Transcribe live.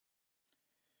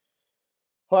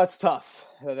Well, that's tough.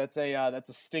 That's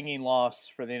a stinging loss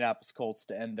for the Indianapolis Colts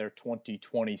to end their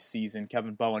 2020 season.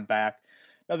 Kevin Bowen back.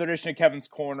 Another edition of Kevin's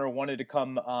Corner. Wanted to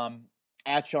come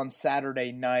at you on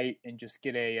Saturday night and just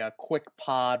get a quick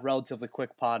pod, relatively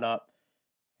quick pod up.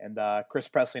 And Chris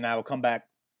Presley and I will come back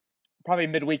probably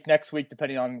midweek next week,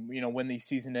 depending on when these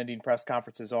season-ending press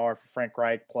conferences are for Frank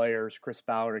Reich, players, Chris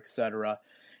Ballard, etc.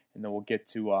 And then we'll get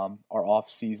to our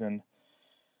off-season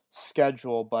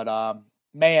schedule. But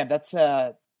man, that's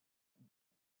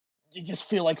you just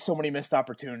feel like so many missed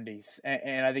opportunities,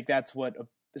 and I think that's what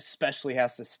especially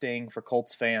has to sting for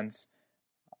Colts fans.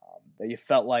 That you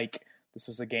felt like this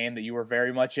was a game that you were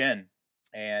very much in,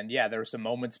 and yeah, there were some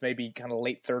moments maybe kind of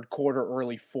late third quarter,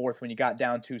 early fourth when you got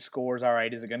down 2 scores. All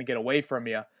right, is it going to get away from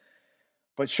you?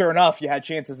 But sure enough, you had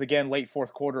chances again late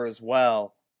fourth quarter as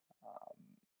well.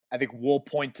 I think we'll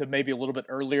point to maybe a little bit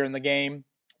earlier in the game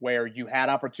where you had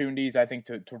opportunities, I think,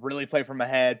 to really play from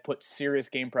ahead, put serious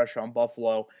game pressure on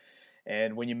Buffalo.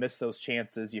 And when you miss those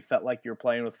chances, you felt like you were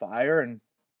playing with fire. And,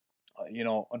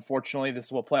 unfortunately, this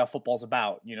is what playoff football is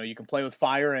about. You can play with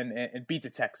fire and beat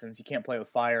the Texans. You can't play with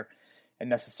fire and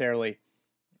necessarily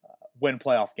win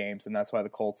playoff games. And that's why the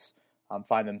Colts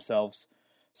find themselves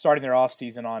starting their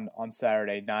offseason on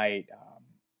Saturday night.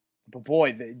 But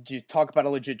boy, you talk about a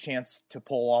legit chance to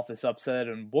pull off this upset.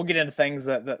 And we'll get into things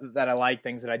that I like,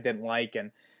 things that I didn't like, and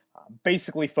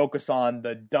basically focus on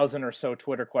the dozen or so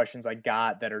Twitter questions I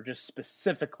got that are just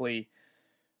specifically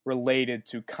related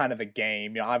to kind of the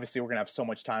game. Obviously we're going to have so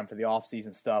much time for the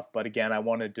off-season stuff, but again, I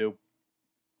wanted to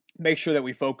make sure that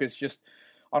we focus just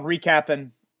on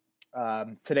recapping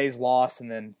today's loss, and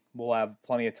then we'll have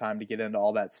plenty of time to get into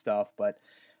all that stuff. But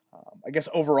I guess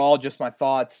overall, just my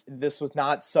thoughts. This was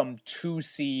not some 2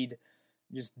 seed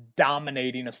just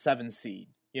dominating a 7 seed.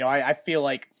 I feel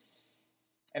like,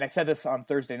 and I said this on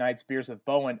Thursday night's Beers with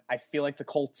Bowen, I feel like the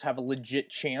Colts have a legit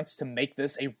chance to make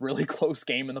this a really close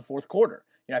game in the fourth quarter.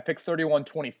 I picked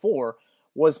 31-24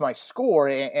 was my score,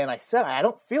 and I said I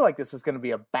don't feel like this is going to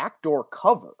be a backdoor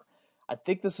cover. I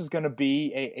think this is going to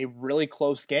be a really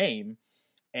close game,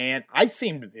 and I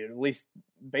seemed to be, at least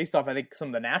based off, I think, some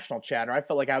of the national chatter, I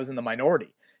felt like I was in the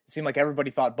minority. It seemed like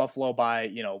everybody thought Buffalo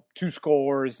by 2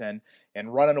 scores and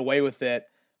running away with it.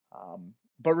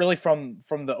 But really from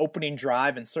the opening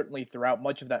drive and certainly throughout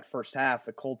much of that first half,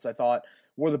 the Colts, I thought,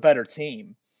 were the better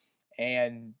team.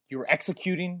 And you were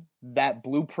executing that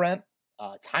blueprint,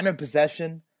 time of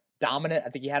possession, dominant. I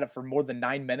think you had it for more than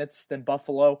 9 minutes than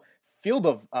Buffalo.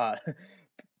 Field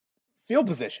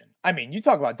position. I mean, you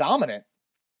talk about dominant.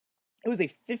 It was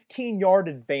a 15-yard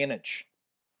advantage.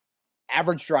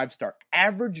 Average drive start. I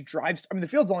mean, the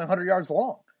field's only 100 yards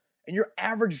long. And your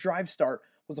average drive start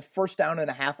was a first down and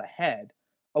a half ahead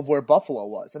of where Buffalo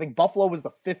was. I think Buffalo was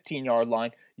the 15-yard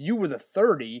line. You were the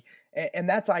 30, and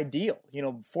that's ideal,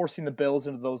 forcing the Bills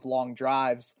into those long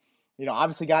drives.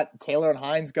 Obviously got Taylor and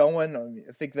Hines going.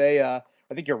 I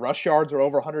think your rush yards are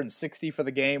over 160 for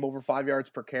the game, over 5 yards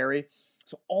per carry.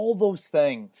 So all those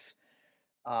things,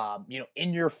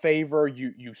 in your favor.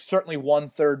 You certainly won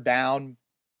third down.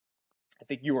 I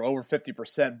think you were over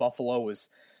 50%. Buffalo was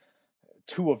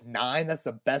 2 of 9. That's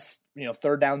the best,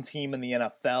 third down team in the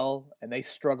NFL, and they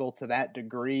struggle to that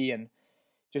degree. And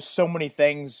just so many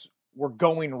things were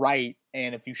going right.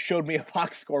 And if you showed me a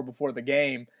box score before the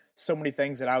game, so many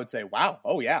things that I would say, wow,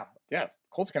 oh yeah,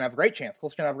 Colts are gonna have a great chance.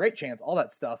 All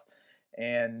that stuff.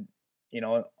 And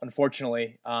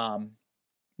unfortunately, the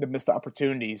missed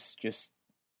opportunities just,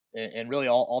 and really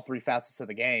all 3 facets of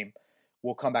the game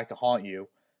will come back to haunt you.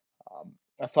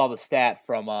 I saw the stat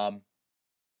from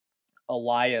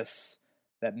Elias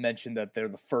that mentioned that they're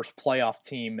the first playoff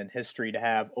team in history to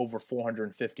have over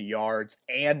 450 yards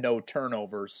and no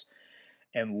turnovers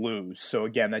and lose. So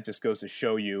again, that just goes to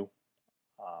show you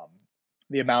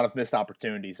the amount of missed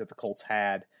opportunities that the Colts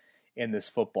had in this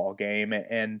football game.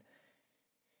 And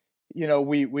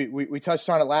we touched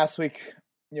on it last week,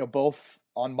 both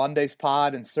on Monday's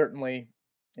pod and certainly,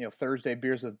 Thursday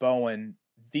Beers with Bowen.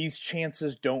 These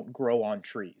chances don't grow on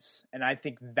trees. And I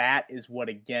think that is what,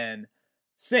 again,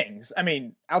 stings. I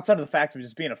mean, outside of the fact of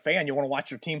just being a fan, you want to watch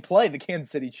your team play the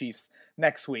Kansas City Chiefs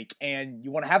next week, and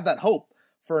you want to have that hope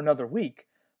for another week.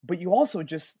 But you also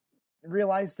just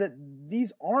realize that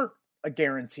these aren't a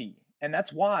guarantee. And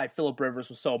that's why Phillip Rivers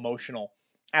was so emotional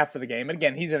after the game. And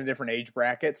again, he's in a different age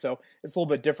bracket, so it's a little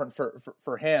bit different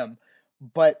for him.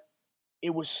 But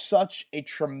it was such a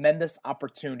tremendous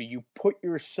opportunity. You put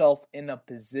yourself in a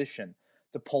position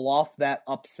to pull off that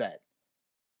upset,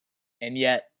 and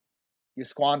yet you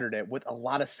squandered it with a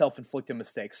lot of self-inflicted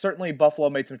mistakes. Certainly, Buffalo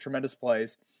made some tremendous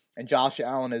plays, and Josh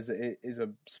Allen is a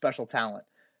special talent.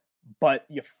 but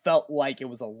you felt like it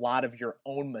was a lot of your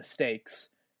own mistakes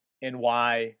in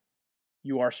why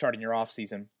you are starting your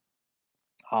offseason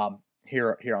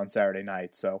here on Saturday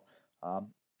night. So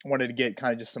wanted to get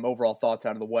kind of just some overall thoughts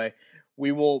out of the way.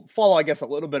 We will follow, I guess, a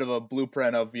little bit of a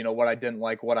blueprint of, what I didn't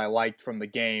like, what I liked from the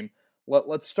game.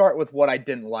 Let's start with what I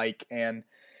didn't like, and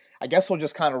I guess we'll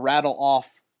just kind of rattle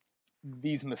off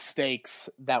these mistakes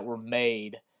that were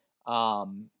made. I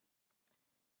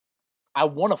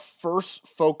want to first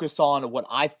focus on what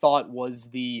I thought was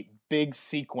the big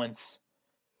sequence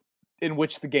in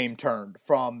which the game turned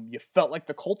from you felt like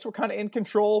the Colts were kind of in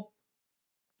control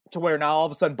to where now all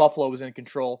of a sudden Buffalo was in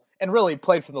control and really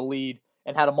played for the lead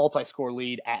and had a multi-score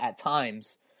lead at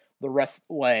times the rest of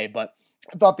the way. But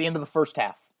I thought the end of the first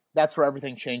half, that's where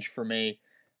everything changed for me.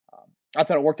 I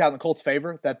thought it worked out in the Colts'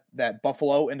 favor that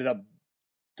Buffalo ended up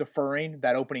deferring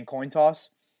that opening coin toss,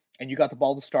 and you got the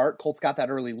ball to start. Colts got that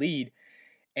early lead,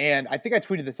 and I think I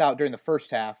tweeted this out during the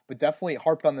first half, but definitely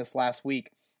harped on this last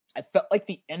week. I felt like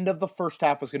the end of the first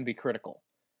half was going to be critical,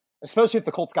 especially if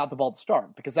the Colts got the ball to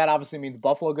start, because that obviously means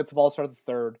Buffalo gets the ball to start at the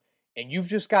third, and you've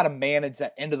just got to manage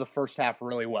that end of the first half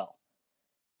really well.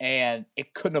 And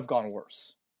it couldn't have gone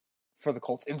worse for the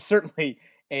Colts. And certainly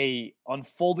a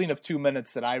unfolding of 2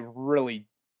 minutes that I really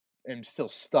am still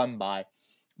stunned by,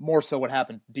 more so what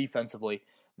happened defensively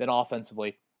than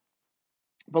offensively.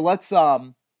 But let's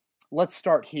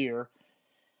start here.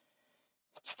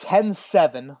 It's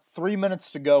 10-7, 3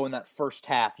 minutes to go in that first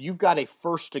half. You've got a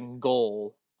first and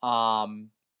goal. I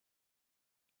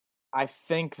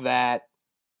think that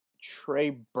Trey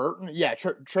Burton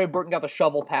got the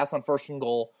shovel pass on first and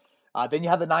goal. Then you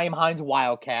have the Nyheim Hines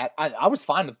Wildcat. I was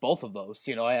fine with both of those.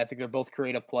 I think they're both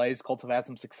creative plays. Colts have had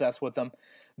some success with them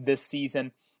this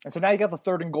season. And so now you got the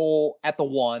third and goal at the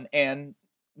 1, and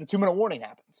the 2-minute warning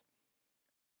happens.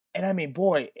 And I mean,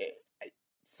 boy,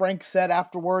 Frank said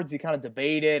afterwards, he kind of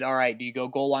debated, all right, do you go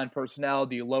goal line personnel?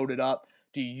 Do you load it up?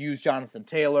 Do you use Jonathan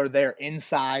Taylor there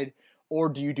inside? Or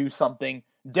do you do something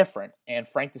different? And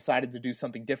Frank decided to do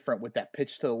something different with that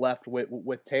pitch to the left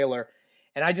with Taylor.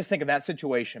 And I just think in that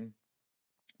situation,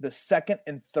 the second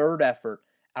and third effort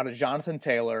out of Jonathan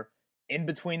Taylor in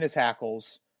between the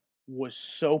tackles was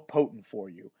so potent for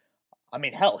you. I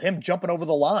mean, hell, him jumping over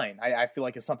the line, I feel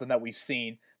like is something that we've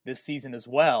seen this season as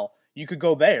well. You could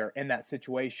go there in that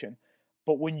situation.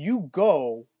 But when you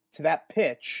go to that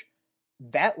pitch,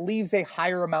 that leaves a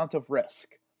higher amount of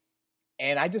risk.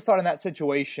 And I just thought in that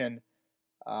situation,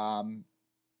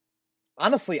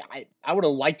 honestly, I would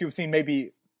have liked to have seen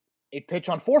maybe a pitch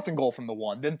on fourth and goal from the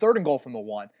 1, then third and goal from the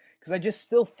 1. Because I just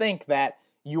still think that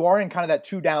you are in kind of that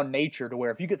 2-down nature to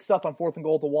where if you get stuffed on fourth and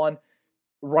goal to 1,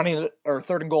 or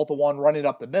third and goal to 1, running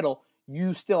up the middle,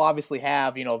 you still obviously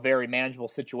have, a very manageable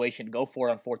situation to go for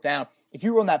it on fourth down. If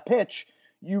you run that pitch,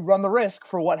 you run the risk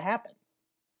for what happened.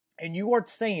 And you are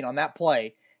seeing on that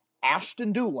play,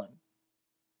 Ashton Doolin,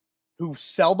 who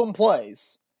seldom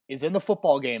plays, is in the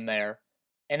football game there,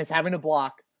 and is having to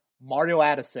block Mario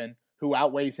Addison, who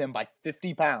outweighs him by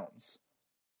 50 pounds.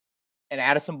 And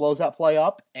Addison blows that play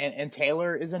up, and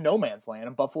Taylor is in no man's land,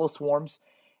 and Buffalo swarms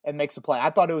and makes a play.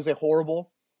 I thought it was a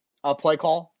horrible play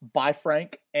call by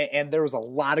Frank, and there was a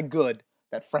lot of good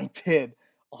that Frank did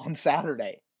on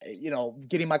Saturday.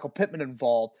 Getting Michael Pittman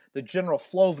involved, the general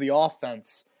flow of the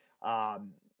offense.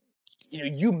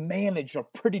 You managed a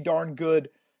pretty darn good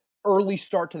early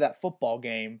start to that football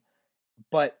game.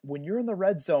 But when you're in the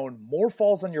red zone, more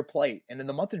falls on your plate. And in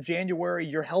the month of January,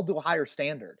 you're held to a higher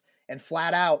standard. And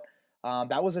flat out,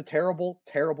 that was a terrible,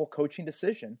 terrible coaching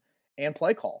decision and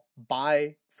play call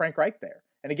by Frank Reich there.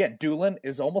 And again, Doolin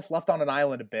is almost left on an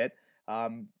island a bit.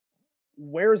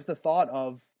 Where's the thought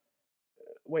of,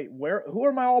 who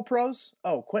are my all-pros?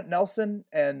 Oh, Quentin Nelson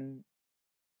and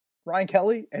Ryan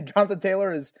Kelly, and Jonathan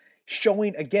Taylor is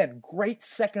showing, again, great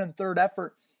second and third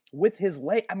effort with his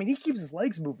leg. I mean, he keeps his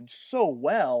legs moving so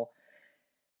well.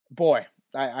 Boy,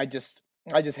 I just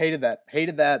hated that.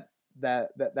 Hated that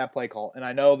play call. And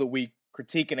I know that we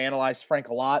critique and analyze Frank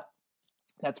a lot.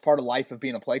 That's part of life of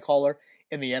being a play caller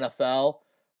in the NFL.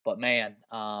 But man,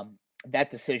 that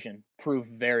decision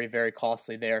proved very, very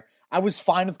costly there. I was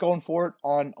fine with going for it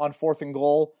on fourth and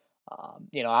goal.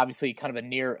 Obviously kind of a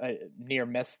near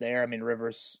miss there. I mean,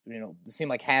 Rivers, it seemed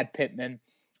like had Pittman,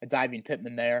 a diving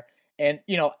Pittman there. And,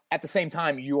 at the same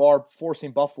time, you are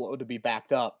forcing Buffalo to be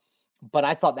backed up. But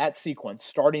I thought that sequence,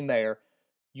 starting there,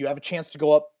 you have a chance to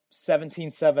go up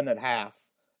 17-7 at half,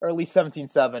 or at least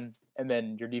 17-7, and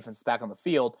then your defense is back on the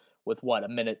field with, a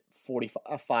minute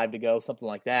 45 to go, something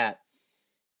like that.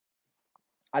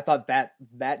 I thought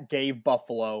that gave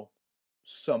Buffalo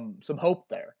some hope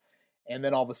there. And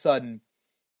then all of a sudden,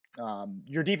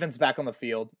 Your defense back on the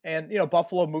field. And,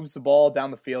 Buffalo moves the ball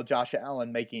down the field. Josh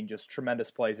Allen making just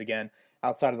tremendous plays again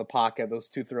outside of the pocket. Those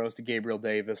two throws to Gabriel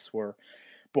Davis were,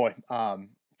 boy,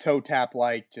 toe tap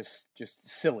like, just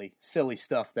silly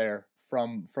stuff there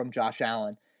from Josh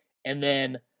Allen. And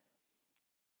then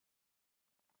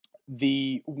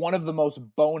one of the most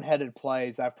boneheaded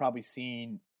plays I've probably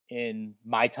seen in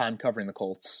my time covering the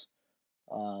Colts.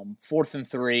 4th and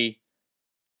 3,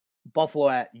 Buffalo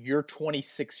at your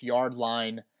 26-yard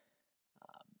line.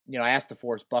 I asked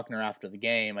DeForest Buckner after the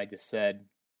game. I just said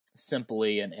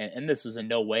simply, and this was in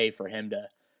no way for him to,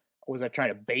 was I trying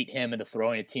to bait him into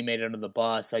throwing a teammate under the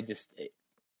bus?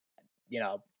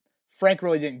 Frank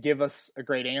really didn't give us a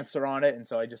great answer on it, and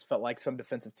so I just felt like some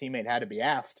defensive teammate had to be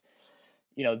asked,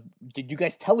 did you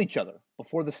guys tell each other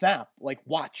before the snap? Like,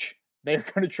 watch, they're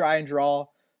going to try and draw,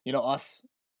 us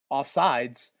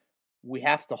offsides. We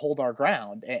have to hold our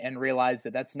ground and realize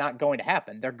that that's not going to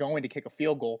happen. They're going to kick a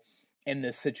field goal in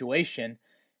this situation.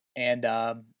 And,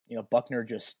 Buckner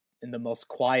just in the most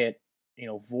quiet,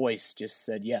 voice just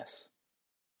said, yes,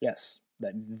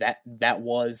 that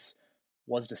was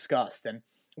discussed. And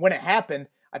when it happened,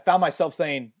 I found myself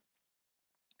saying,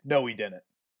 no, he didn't.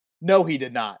 No, he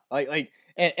did not. And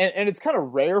it's kind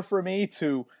of rare for me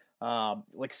to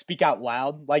speak out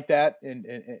loud like that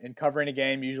in covering a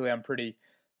game. Usually I'm pretty,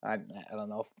 I don't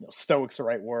know if stoic's the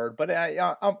right word, but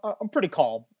I'm pretty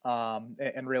calm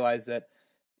and realize that,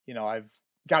 I've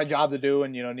got a job to do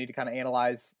and, need to kind of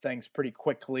analyze things pretty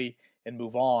quickly and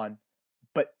move on.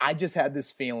 But I just had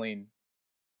this feeling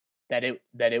that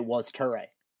it was Toure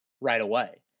right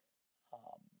away.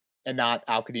 And not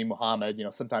Al-Qadim Muhammad.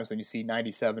 Sometimes when you see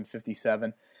 97,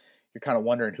 57, you're kind of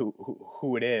wondering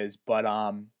who it is. But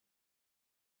I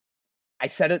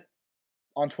said it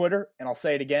on Twitter, and I'll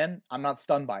say it again. I'm not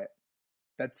stunned by it.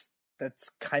 That's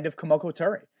kind of Kemoko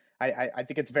Toure. I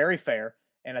think it's very fair,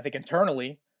 and I think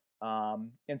internally,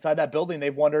 inside that building,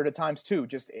 they've wondered at times too.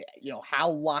 Just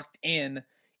how locked in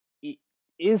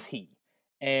is he?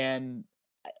 And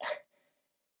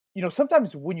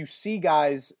sometimes when you see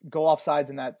guys go off sides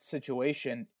in that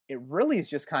situation, it really is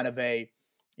just kind of a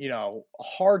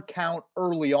hard count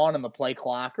early on in the play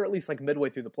clock, or at least like midway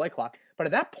through the play clock. But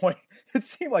at that point, it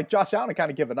seemed like Josh Allen had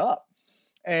kind of given up.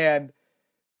 And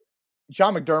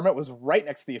John McDermott was right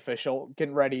next to the official,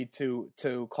 getting ready to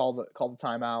call the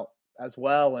timeout as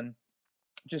well. And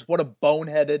just what a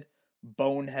boneheaded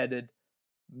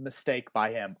mistake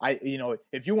by him.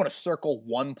 If you want to circle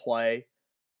one play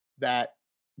that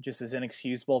just is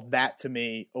inexcusable, that to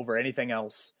me over anything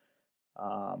else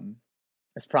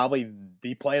is probably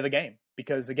the play of the game,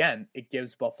 because again, it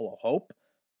gives Buffalo hope,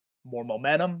 more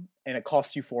momentum, and it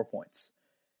costs you 4 points.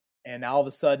 And now all of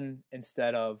a sudden,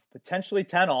 instead of potentially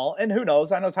 10-all, and who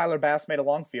knows, I know Tyler Bass made a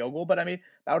long field goal, but I mean,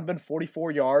 that would have been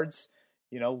 44 yards,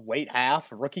 late half,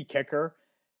 rookie kicker.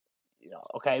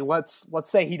 Okay, let's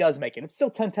say he does make it. It's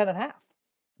still 10-10 and a half.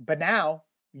 But now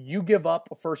you give up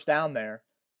a first down there,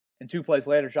 and 2 plays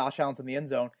later, Josh Allen's in the end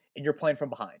zone, and you're playing from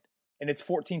behind. And it's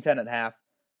 14-10 and a half,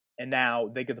 and now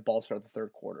they get the ball to start the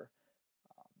third quarter.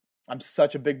 I'm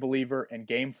such a big believer in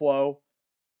game flow,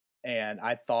 and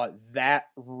I thought that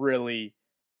really,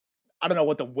 I don't know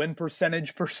what the win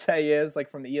percentage per se is, like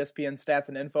from the ESPN stats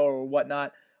and info or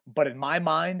whatnot, but in my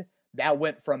mind, that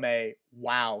went from a,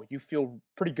 wow, you feel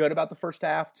pretty good about the first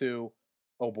half, to,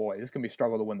 oh boy, this is going to be a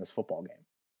struggle to win this football game.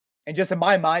 And just in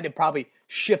my mind, it probably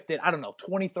shifted,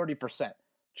 20, 30%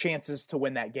 chances to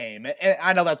win that game. And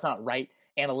I know that's not right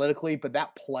analytically, but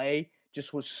that play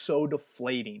just was so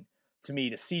deflating to me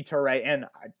to see Toure. And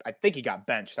I think he got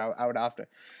benched. I would have to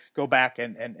go back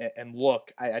and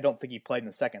look. I don't think he played in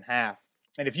the second half.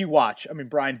 And if you watch,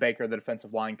 Brian Baker, the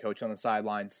defensive line coach on the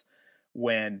sidelines,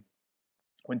 when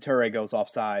Toure goes off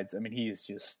sides, he is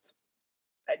just,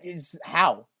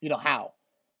 how?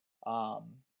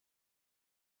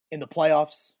 In the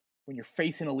playoffs, when you're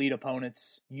facing elite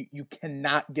opponents, you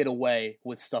cannot get away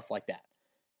with stuff like that.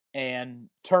 And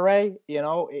Toure,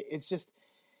 it's just,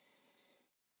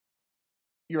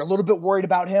 you're a little bit worried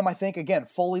about him, I think. Again,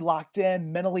 fully locked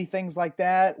in, mentally, things like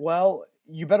that. Well,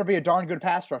 you better be a darn good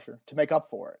pass rusher to make up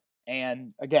for it.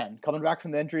 And again, coming back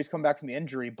from the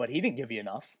injury, but he didn't give you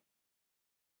enough.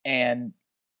 And,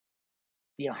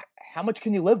 how much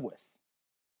can you live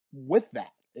with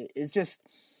that? It's just,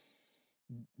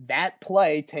 that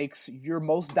play takes your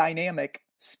most dynamic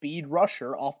speed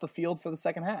rusher off the field for the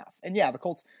second half. And yeah, the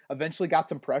Colts eventually got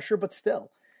some pressure, but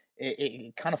still,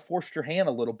 it kind of forced your hand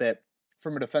a little bit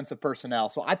from a defensive personnel.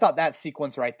 So I thought that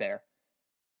sequence right there,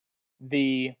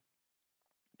 the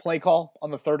play call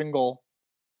on the 3rd and goal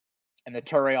and the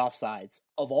Toure offsides,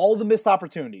 of all the missed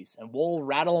opportunities, and we'll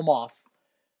rattle them off,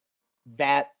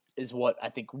 that is what I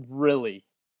think really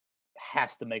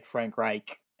has to make Frank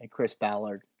Reich and Chris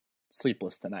Ballard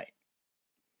sleepless tonight.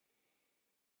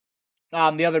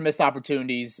 The other missed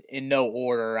opportunities in no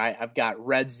order. I've got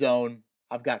red zone.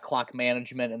 I've got clock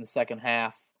management in the second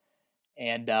half.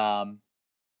 And I've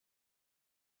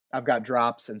got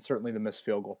drops and certainly the missed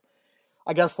field goal.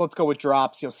 I guess let's go with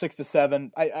drops, 6 to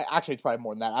 7. Actually, it's probably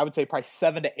more than that. I would say probably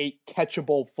 7 to 8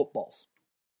 catchable footballs.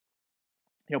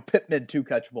 Pittman, 2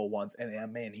 catchable ones.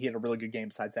 And man, he had a really good game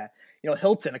besides that.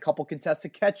 Hilton, a couple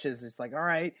contested catches. It's like, all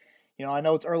right, I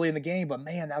know it's early in the game, but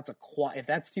man, that's a quiet. If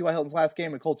that's T.Y. Hilton's last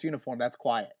game in Colts uniform, that's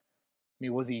quiet. I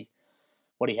mean, what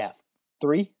did he have?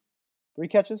 3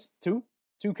 catches? 2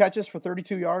 catches for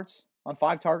 32 yards on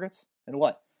 5 targets? And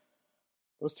what?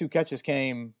 Those 2 catches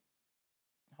came,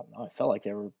 I don't know, I felt like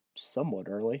they were somewhat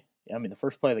early. Yeah, I mean, the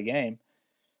first play of the game.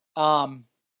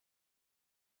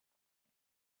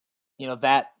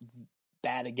 That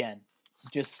again,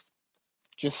 just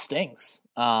stings.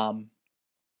 I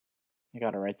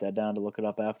got to write that down to look it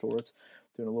up afterwards.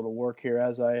 Doing a little work here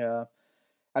as I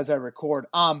record.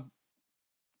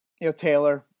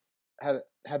 Taylor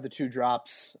had the 2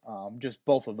 drops. Just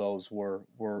both of those were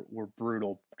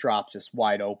brutal drops, just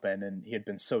wide open, and he had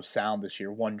been so sound this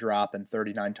year. 1 drop and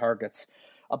 39 targets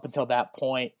up until that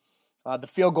point. The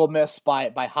field goal miss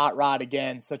by Hot Rod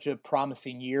again, such a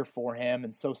promising year for him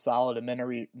and so solid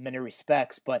in many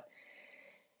respects. But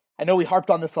I know we harped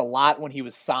on this a lot when he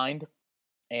was signed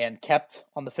and kept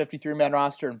on the 53-man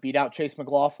roster and beat out Chase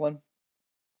McLaughlin.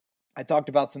 I talked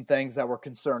about some things that were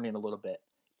concerning a little bit.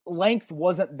 Length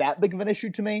wasn't that big of an issue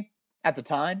to me at the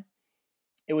time.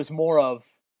 It was more of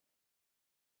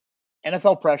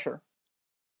NFL pressure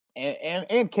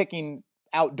and kicking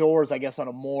outdoors, I guess, on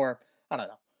a more,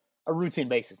 a routine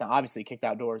basis. Now, obviously, he kicked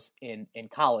outdoors in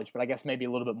college, but I guess maybe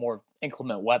a little bit more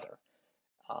inclement weather.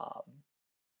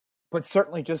 But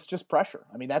certainly just pressure.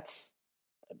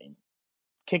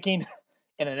 Kicking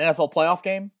in an NFL playoff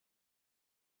game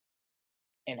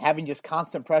and having just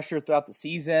constant pressure throughout the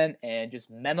season and just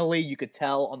mentally, you could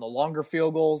tell on the longer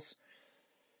field goals,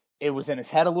 it was in his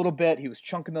head a little bit. He was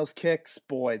chunking those kicks.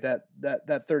 Boy, that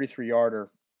 33-yarder,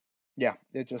 yeah,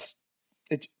 it just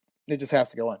has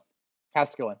to go in. Has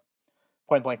to go in.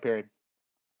 Point blank period.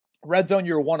 Red zone,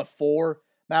 you were 1 of 4.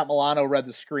 Matt Milano read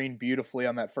the screen beautifully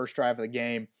on that first drive of the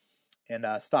game and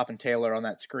stopping Taylor on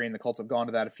that screen. The Colts have gone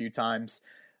to that a few times.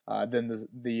 Then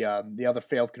the other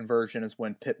failed conversion is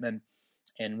when Pittman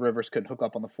and Rivers couldn't hook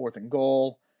up on the 4th and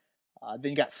goal.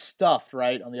 Then you got stuffed,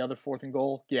 right, on the other 4th and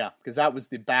goal? Yeah, because that was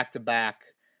the back-to-back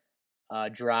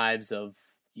drives of,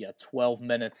 12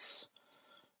 minutes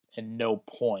and no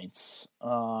points.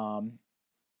 Pull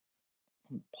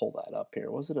that up here.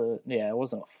 It wasn't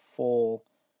a full.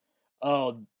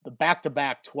 Oh, the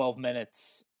back-to-back 12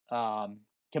 minutes,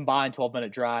 combined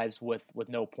 12-minute drives with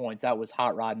no points. That was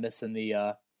Hot Rod missing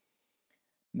the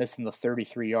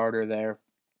 33-yarder there.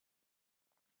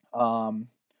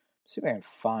 See if I can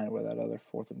find where that other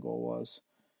 4th and goal was.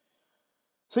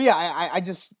 So yeah,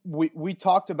 we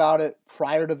talked about it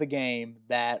prior to the game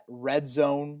that red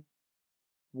zone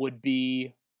would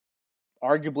be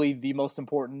arguably the most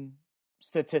important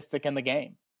statistic in the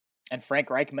game. And Frank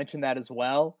Reich mentioned that as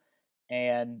well.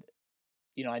 And,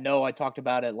 I know I talked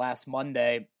about it last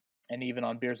Monday and even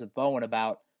on Beers with Bowen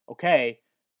about, okay,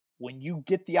 when you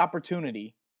get the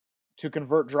opportunity to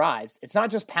convert drives, it's not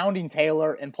just pounding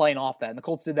Taylor and playing off that. And the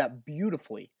Colts did that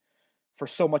beautifully for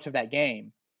so much of that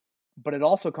game. But it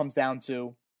also comes down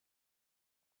to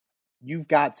you've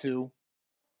got to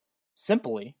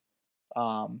simply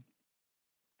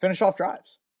finish off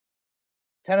drives.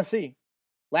 Tennessee,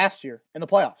 last year in the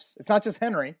playoffs. It's not just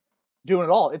Henry doing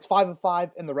it all. It's 5 of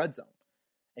 5 in the red zone.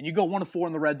 And you go 1 of 4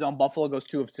 in the red zone. Buffalo goes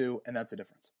 2 of 2, and that's the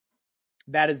difference.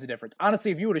 That is the difference.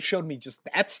 Honestly, if you would have showed me just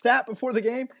that stat before the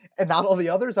game and not all the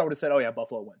others, I would have said, oh, yeah,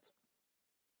 Buffalo wins.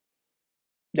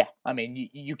 Yeah,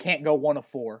 you can't go 1 of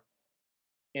 4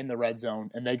 in the red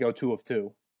zone and they go 2 of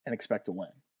 2 and expect to win.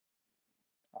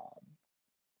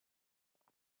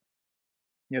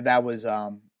 That was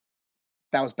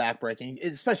backbreaking,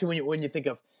 especially when you think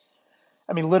of,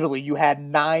 literally you had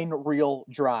 9 real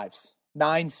drives,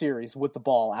 9 series with the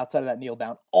ball outside of that kneel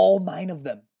down. All 9 of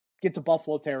them get to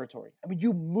Buffalo territory.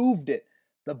 You moved it.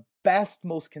 The best,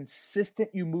 most consistent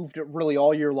you moved it really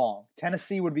all year long.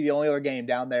 Tennessee would be the only other game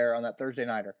down there on that Thursday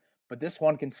nighter. But this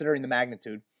one, considering the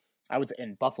magnitude, I would say,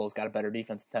 and Buffalo's got a better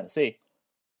defense than Tennessee.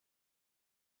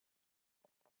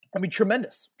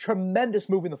 Tremendous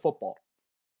moving the football.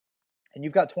 And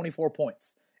you've got 24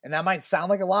 points. And that might sound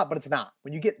like a lot, but it's not.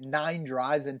 When you get 9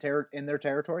 drives in their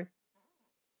territory,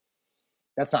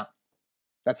 that's not.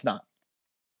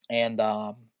 And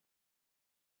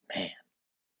man,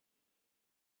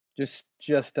 just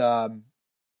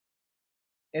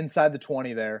inside the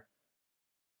 20 there.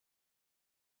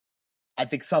 I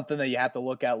think something that you have to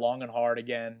look at long and hard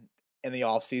again in the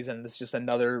offseason. This is just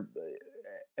another,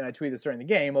 and I tweeted this during the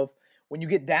game, of when you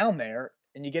get down there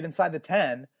and you get inside the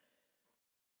 10,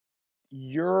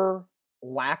 your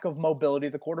lack of mobility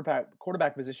at the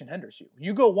quarterback position hinders you.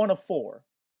 You go 1 of 4.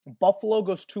 Buffalo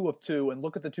goes 2 of 2, and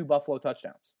look at the 2 Buffalo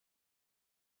touchdowns.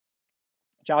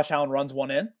 Josh Allen runs one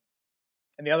in,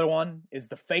 and the other one is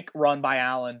the fake run by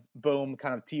Allen. Boom,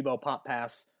 kind of Tebow pop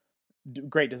pass.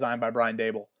 Great design by Brian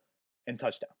Dable, and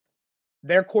touchdown.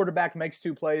 Their quarterback makes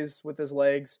 2 plays with his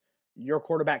legs. Your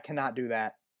quarterback cannot do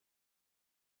that.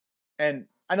 And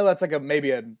I know that's like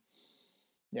I'm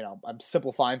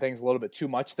simplifying things a little bit too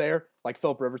much there. Like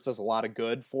Phillip Rivers does a lot of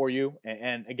good for you.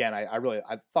 And again,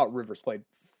 I thought Rivers played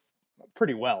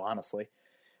pretty well, honestly.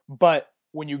 But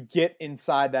when you get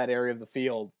inside that area of the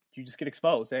field, you just get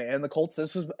exposed. And the Colts,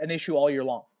 this was an issue all year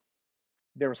long.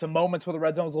 There were some moments where the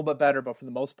red zone was a little bit better, but for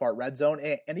the most part, red zone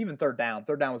and even third down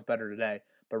was better today,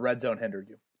 but red zone hindered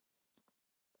you.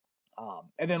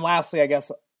 And then lastly, I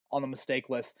guess on the mistake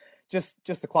list, just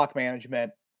the clock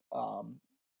management.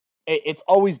 It's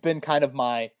always been kind of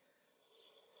my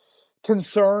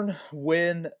concern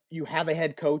when you have a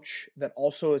head coach that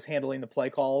also is handling the play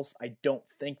calls. I don't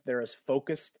think they're as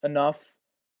focused enough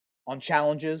on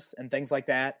challenges and things like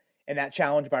that. And that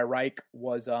challenge by Reich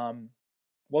was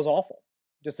awful.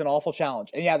 Just an awful challenge.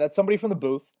 And yeah, that's somebody from the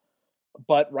booth,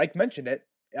 but Reich mentioned it.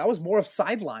 I was more of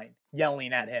sideline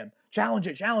yelling at him. Challenge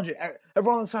it.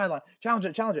 Everyone on the sideline. Challenge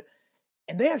it.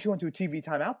 And they actually went to a TV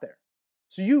timeout there.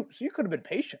 So you could have been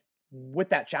patient with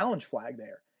that challenge flag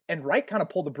there. And Reich kind of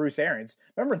pulled the Bruce Arians.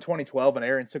 Remember in 2012 when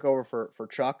Arians took over for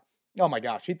Chuck? Oh my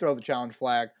gosh, he'd throw the challenge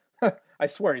flag. I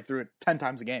swear he threw it 10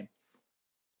 times a game.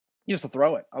 He used to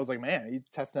throw it. I was like, man, he's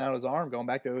testing out his arm, going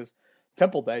back to his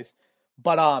Temple days.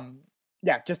 But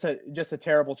yeah, just a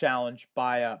terrible challenge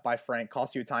by Frank.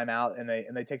 Cost you a timeout, and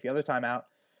they take the other timeout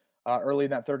early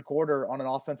in that third quarter on an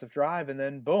offensive drive, and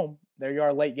then boom, there you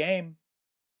are, late game,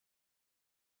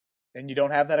 and you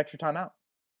don't have that extra timeout.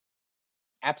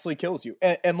 Absolutely kills you,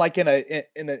 and like in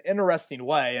an interesting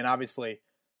way. And obviously,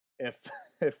 if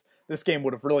this game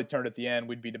would have really turned at the end,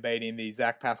 we'd be debating the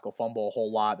Zach Pascal fumble a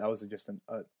whole lot. That was just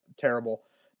a terrible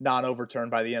non-overturn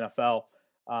by the NFL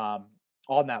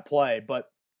on that play.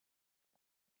 But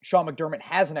Sean McDermott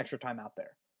has an extra timeout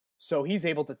there, so he's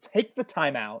able to take the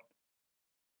timeout,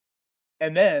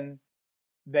 and then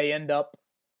they end up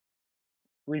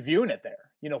reviewing it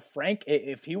there. You know, Frank,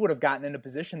 if he would have gotten into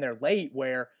position there late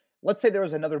where, let's say there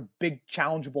was another big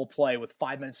challengeable play with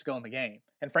 5 minutes to go in the game,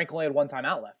 and Frank only had one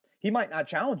timeout left, he might not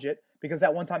challenge it because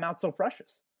that one timeout's so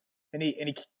precious, and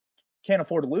he can't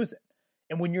afford to lose it.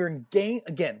 And when you're in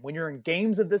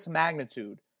games of this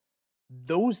magnitude,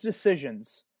 those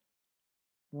decisions,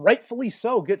 rightfully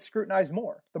so, get scrutinized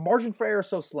more. The margin for error is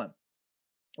so slim.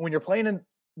 And when you're playing in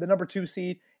the number 2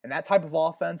 seed and that type of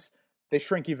offense, they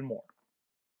shrink even more.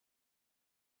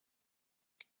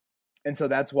 And so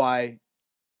that's why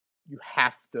you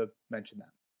have to mention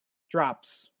that.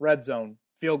 Drops, red zone,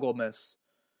 field goal miss,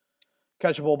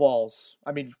 catchable balls.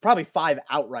 I mean, probably 5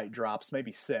 outright drops,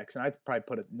 maybe 6. And I'd probably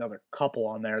put another couple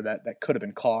on there that could have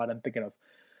been caught. I'm thinking of,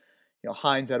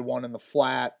 Hines had one in the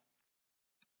flat.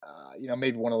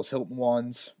 Maybe one of those Hilton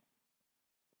ones.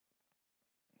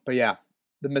 But yeah,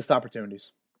 the missed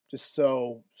opportunities. Just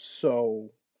so,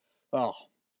 I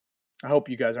hope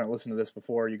you guys aren't listening to this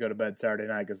before you go to bed Saturday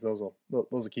night, because those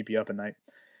will keep you up at night.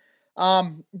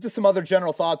 Just some other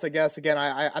general thoughts, I guess. Again,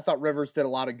 I thought Rivers did a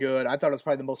lot of good. I thought it was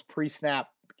probably the most pre-snap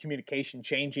communication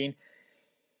changing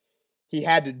he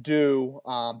had to do.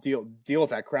 Deal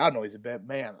with that crowd noise a bit.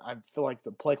 Man, I feel like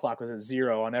the play clock was at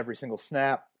 0 on every single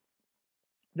snap.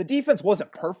 The defense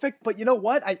wasn't perfect, but you know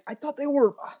what? I thought they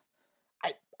were.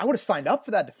 I would have signed up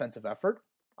for that defensive effort,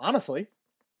 honestly.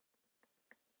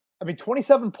 I mean,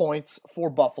 27 points for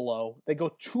Buffalo. They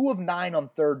go 2 of 9 on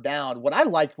third down. What I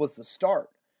liked was the start.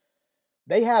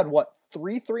 They had,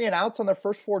 3 and outs on their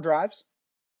first 4 drives?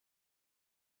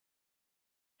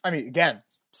 I mean, again,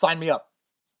 sign me up.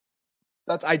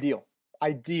 That's ideal.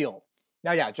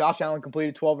 Now, yeah, Josh Allen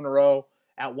completed 12 in a row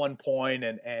at one point,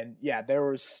 and yeah, there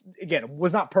was, again, it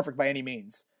was not perfect by any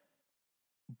means.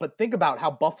 But think about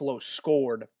how Buffalo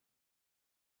scored,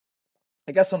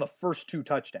 I guess, on the first 2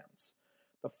 touchdowns.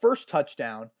 The first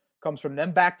touchdown comes from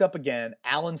them backed up again.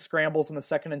 Allen scrambles in the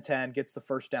 2nd and 10, gets the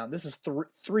first down. This is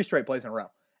 3 straight plays in a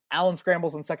row. Allen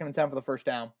scrambles in 2nd and 10 for the first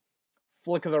down.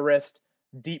 Flick of the wrist,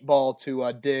 deep ball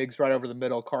to Diggs right over the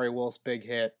middle. Kari Willis, big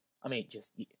hit. I mean,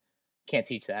 just can't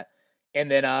teach that.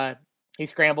 And then he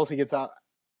scrambles. He gets out.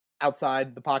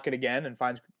 outside the pocket again and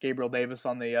finds Gabriel Davis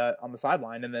on the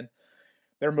sideline, and then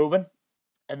they're moving,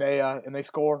 and they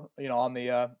score, on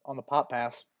the pop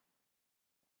pass,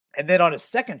 and then on his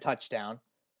second touchdown,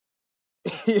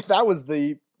 that was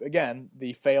the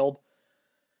failed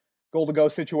goal to go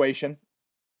situation,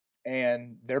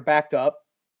 and they're backed up.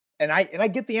 And I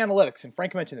get the analytics, and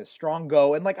Frank mentioned this, strong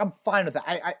go, and I'm fine with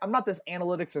that. I'm not this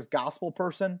analytics as gospel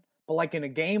person, but in a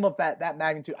game of that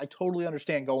magnitude, I totally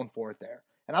understand going for it there.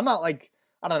 And I'm not I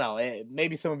don't know,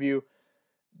 maybe some of you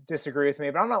disagree with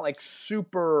me, but I'm not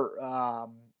super,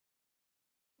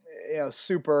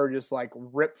 super just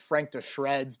rip Frank to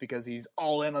shreds because he's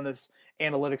all in on this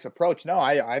analytics approach. No,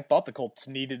 I thought the Colts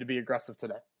needed to be aggressive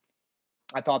today.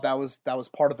 I thought that was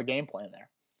part of the game plan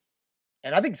there.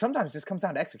 And I think sometimes it just comes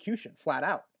down to execution, flat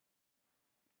out.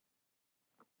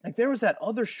 There was that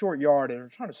other short yard, and I'm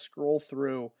trying to scroll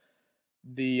through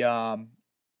the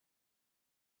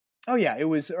it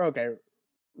was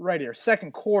right here.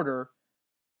 Second quarter,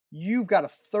 you've got a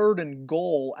 3rd and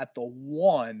goal at the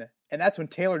 1, and that's when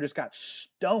Taylor just got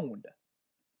stoned.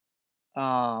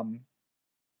 Oh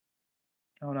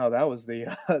no, that was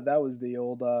the that was the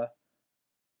old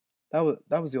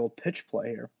that was the old pitch play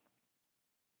here.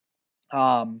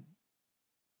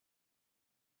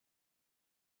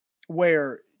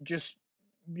 Where just,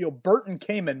 Burton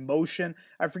came in motion.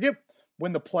 I forget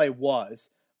when the play was,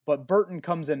 but Burton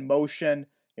comes in motion,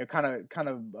 kind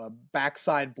of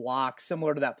backside block,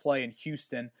 similar to that play in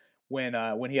Houston when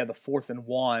he had the 4th and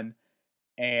 1,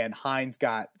 and Hines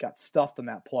got stuffed on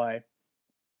that play.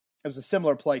 It was a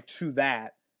similar play to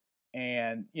that,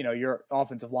 and your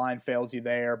offensive line fails you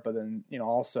there, but then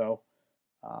also,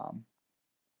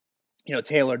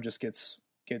 Taylor just gets.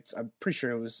 I'm pretty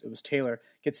sure it was Taylor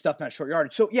gets stuffed in that short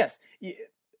yardage. So yes,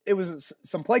 it was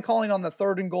some play calling on the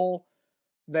 3rd and goal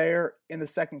there in the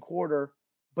second quarter,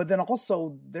 but then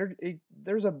also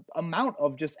there's a amount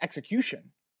of just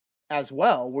execution as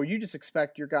well, where you just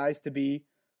expect your guys to be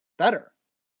better,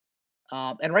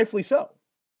 and rightfully so.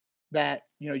 That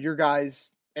your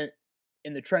guys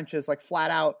in the trenches,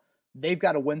 flat out, they've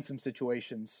got to win some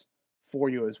situations for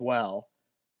you as well.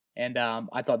 And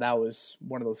I thought that was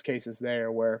one of those cases there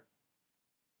where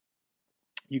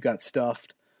you got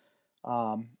stuffed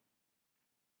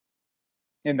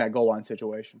in that goal line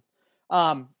situation.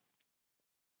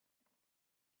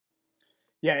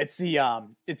 It's a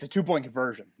 2-point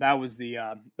conversion. That was the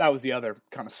other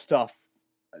kind of stuff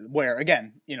where,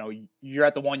 again, you're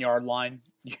at the 1-yard line.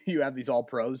 You have these all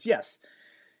pros. Yes,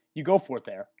 you go for it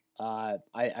there. I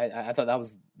thought that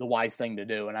was the wise thing to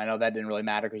do, and I know that didn't really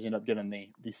matter because you ended up getting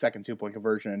the second 2-point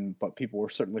conversion, but people were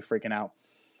certainly freaking out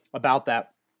about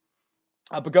that.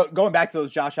 But going back to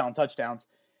those Josh Allen touchdowns,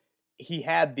 he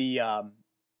had those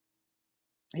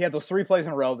 3 plays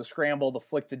in a row: the scramble, the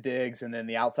flick to Diggs, and then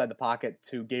the outside the pocket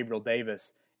to Gabriel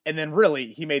Davis. And then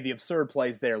really he made the absurd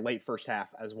plays there late first half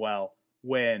as well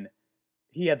when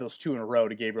he had those 2 in a row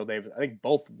to Gabriel Davis. I think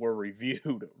both were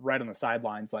reviewed right on the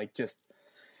sidelines, just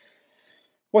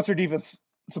what's your defense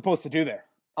supposed to do there?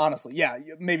 Honestly, yeah,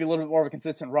 maybe a little bit more of a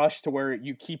consistent rush to where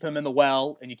you keep him in the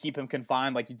well and you keep him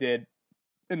confined like you did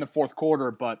in the fourth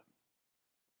quarter. But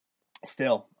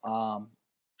still,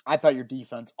 I thought your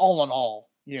defense, all in all,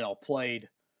 played,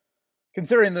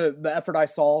 considering the effort I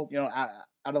saw, out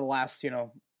of the last,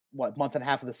 month and a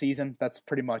half of the season. That's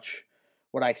pretty much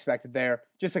what I expected there.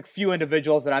 Just a few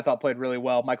individuals that I thought played really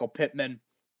well. Michael Pittman,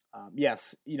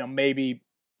 yes, maybe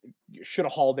should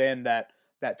have hauled in that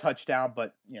touchdown,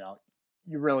 but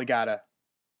you really gotta,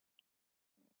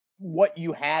 what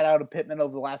you had out of Pittman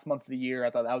over the last month of the year, I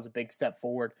thought that was a big step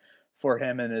forward for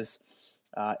him in his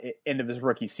end of his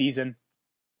rookie season.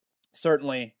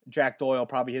 Certainly Jack Doyle,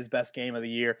 probably his best game of the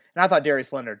year. And I thought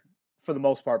Darius Leonard, for the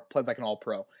most part, played like an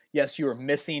all-pro. Yes, you were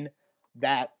missing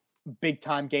that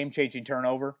big-time game-changing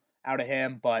turnover out of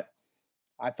him, but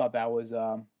I thought that was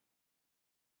a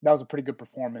pretty good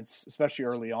performance, especially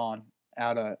early on,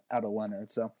 out of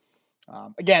Leonard. So,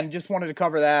 again, just wanted to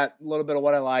cover that, a little bit of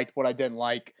what I liked, what I didn't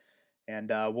like, and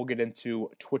we'll get into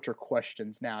Twitter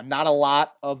questions now. Not a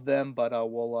lot of them, but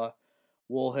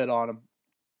we'll hit on them.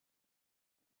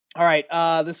 All right,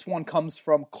 this one comes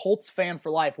from Colts fan for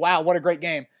life. Wow, what a great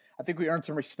game. I think we earned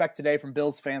some respect today from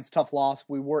Bills fans. Tough loss.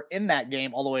 We were in that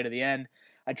game all the way to the end.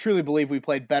 I truly believe we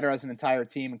played better as an entire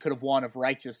team and could have won if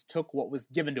Reich just took what was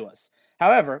given to us.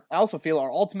 However, I also feel our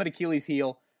ultimate Achilles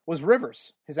heel was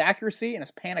Rivers, his accuracy and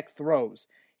his panic throws.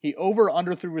 He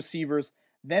underthrew receivers,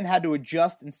 then had to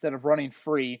adjust instead of running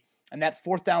free, and that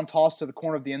 4th down toss to the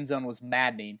corner of the end zone was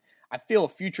maddening. I feel a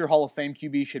future Hall of Fame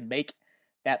QB should make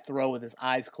that throw with his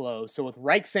eyes closed. So with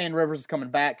Reich saying Rivers is coming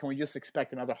back, can we just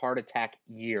expect another heart attack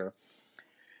year?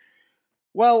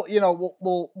 Well,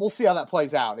 we'll see how that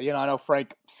plays out. I know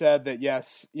Frank said that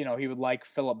yes, he would like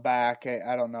Phillip back.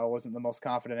 I don't know, it wasn't the most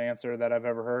confident answer that I've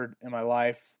ever heard in my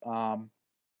life.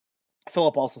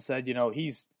 Phillip also said,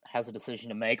 he's has a decision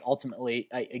to make. Ultimately,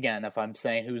 again, if I'm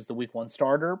saying who's the week 1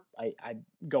 starter, I'm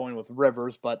going with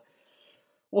Rivers, but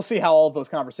we'll see how all of those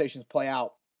conversations play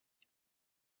out.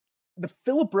 The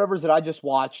Phillip Rivers that I just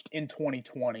watched in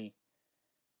 2020,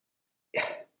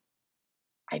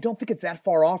 I don't think it's that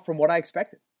far off from what I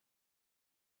expected.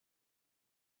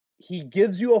 He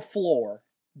gives you a floor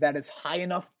that is high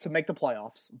enough to make the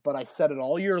playoffs, but I said it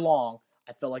all year long.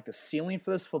 I felt like the ceiling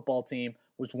for this football team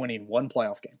was winning 1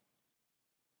 playoff game.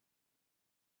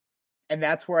 And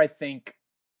that's where I think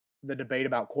the debate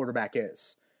about quarterback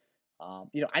is.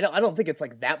 I don't think it's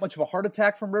like that much of a heart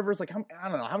attack from Rivers. Like, I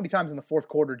don't know, how many times in the fourth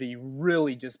quarter do you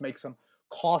really just make some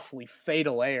costly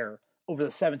fatal error over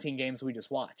the 17 games we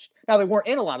just watched? Now, they weren't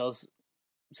in a lot of those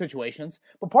situations,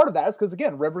 but part of that is because,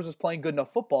 again, Rivers is playing good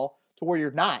enough football to where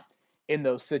you're not in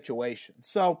those situations.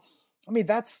 So, I mean,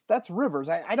 that's Rivers.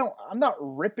 I'm not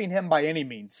ripping him by any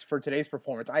means for today's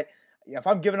performance. If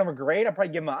I'm giving him a grade, I'd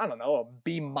probably give him a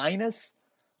B minus,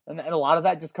 and a lot of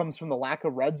that just comes from the lack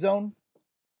of red zone.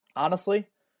 Honestly,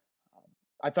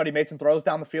 I thought he made some throws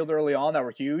down the field early on that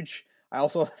were huge. I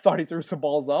also thought he threw some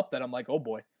balls up that I'm like, oh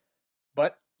boy.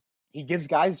 But he gives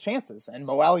guys chances. And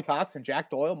Mo Alley-Cox and Jack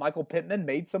Doyle, Michael Pittman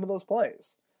made some of those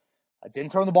plays. I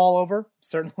didn't turn the ball over.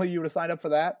 Certainly you would have signed up for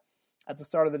that at the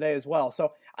start of the day as well.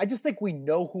 So I just think we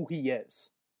know who he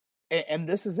is. And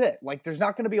this is it. Like, there's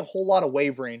not going to be a whole lot of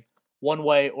wavering one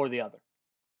way or the other.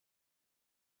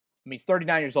 I mean, he's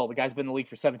 39 years old. The guy's been in the league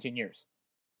for 17 years.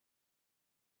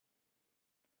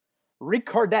 Rick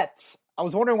Cardette. I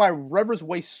was wondering why Rivers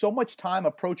wastes so much time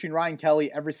approaching Ryan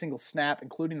Kelly every single snap,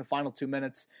 including the final 2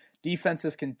 minutes.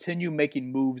 Defenses continue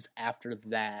making moves after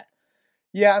that.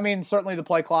 Yeah, I mean, certainly the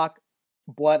play clock.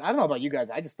 But I don't know about you guys.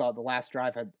 I just thought the last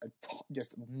drive had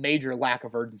just major lack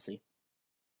of urgency.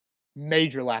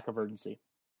 Major lack of urgency.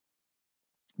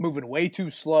 Moving way too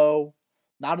slow.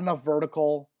 Not enough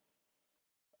vertical.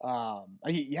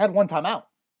 You had 1 timeout.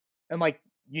 And,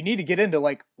 you need to get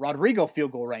into, Rodrigo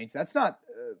field goal range. That's not,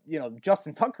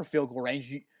 Justin Tucker field goal range.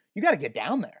 You got to get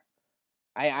down there.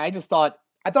 I thought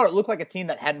it looked like a team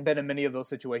that hadn't been in many of those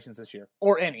situations this year.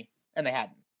 Or any. And they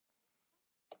hadn't.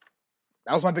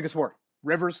 That was my biggest worry.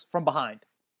 Rivers from behind.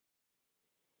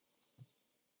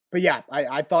 But yeah,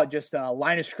 I thought just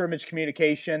line of scrimmage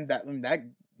communication, that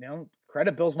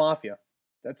credit Bills Mafia.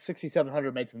 That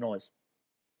 6,700 made some noise.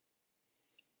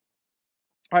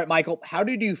 All right, Michael, how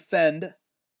did you defend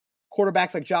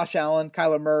quarterbacks like Josh Allen,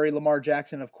 Kyler Murray, Lamar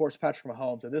Jackson, and of course Patrick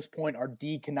Mahomes? At this point, our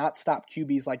D cannot stop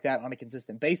QBs like that on a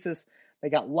consistent basis. They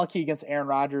got lucky against Aaron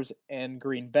Rodgers and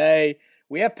Green Bay.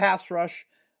 We have pass rush,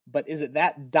 but is it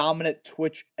that dominant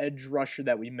twitch edge rusher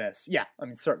that we miss? Yeah, I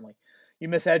mean, certainly. You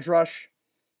miss edge rush,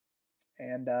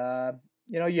 and,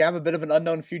 you have a bit of an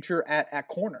unknown future at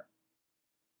corner.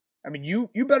 I mean, you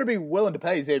better be willing to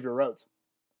pay Xavier Rhodes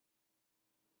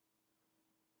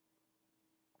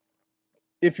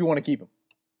if you want to keep him.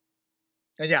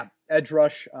 And yeah, edge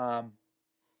rush,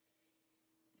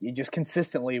 he just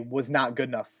consistently was not good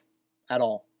enough at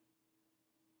all.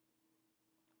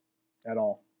 At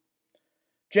all.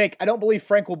 Jake, I don't believe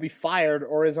Frank will be fired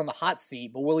or is on the hot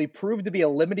seat, but will he prove to be a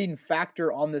limiting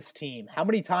factor on this team? How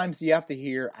many times do you have to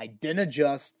hear, I didn't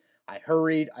adjust, I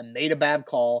hurried, I made a bad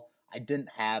call, I didn't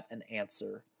have an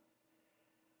answer?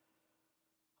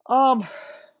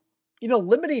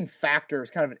 Limiting factor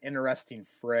is kind of an interesting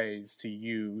phrase to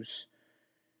use.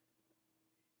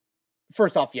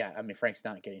 First off, yeah, I mean, Frank's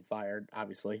not getting fired,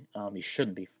 obviously. He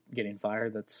shouldn't be getting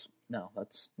fired. No.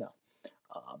 Let's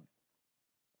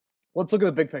look at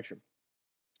the big picture.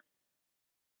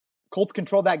 Colts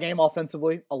controlled that game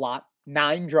offensively a lot.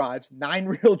 9 drives, 9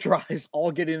 real drives,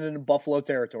 all getting into Buffalo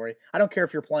territory. I don't care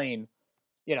if you're playing,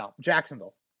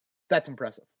 Jacksonville. That's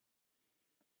impressive.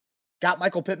 Got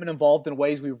Michael Pittman involved in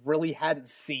ways we really hadn't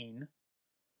seen.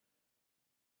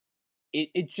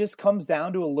 It just comes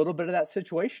down to a little bit of that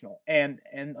situational. And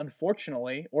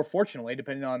unfortunately, or fortunately,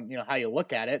 depending on how you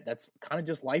look at it, that's kind of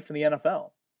just life in the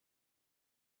NFL.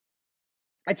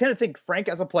 I tend to think Frank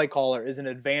as a play caller is an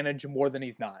advantage more than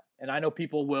he's not. And I know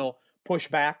people will push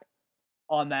back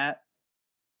on that.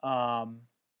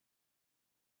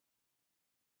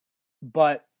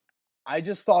 But I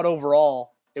just thought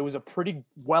overall it was a pretty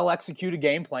well-executed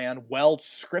game plan,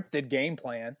 well-scripted game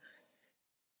plan.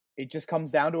 It just comes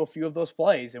down to a few of those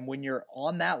plays. And when you're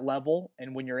on that level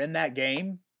and when you're in that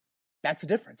game, that's the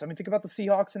difference. I mean, think about the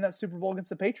Seahawks in that Super Bowl against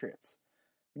the Patriots.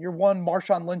 You're one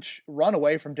Marshawn Lynch run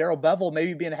away from Darrell Bevell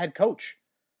maybe being a head coach.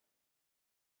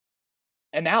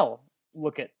 And now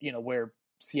look at, where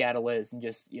Seattle is and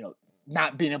just,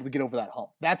 not being able to get over that hump.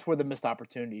 That's where the missed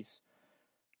opportunities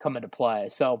come into play.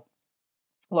 So,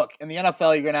 look, in the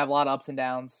NFL, you're going to have a lot of ups and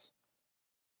downs.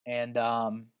 And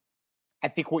I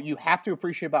think what you have to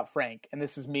appreciate about Frank, and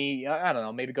this is me, I don't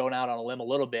know, maybe going out on a limb a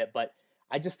little bit, but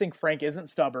I just think Frank isn't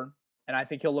stubborn. And I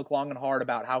think he'll look long and hard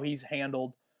about how he's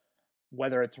handled,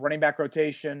 whether it's running back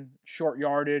rotation, short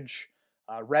yardage,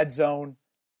 red zone.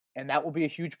 And that will be a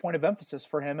huge point of emphasis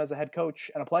for him as a head coach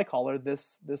and a play caller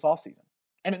this offseason.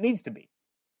 And it needs to be.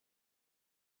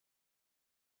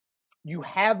 You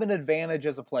have an advantage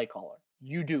as a play caller.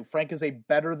 You do. Frank is a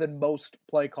better than most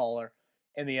play caller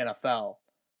in the NFL.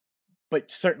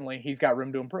 But certainly he's got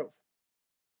room to improve.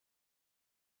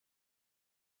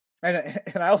 And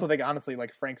I also think, honestly,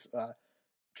 like Frank's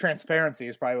transparency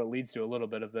is probably what leads to a little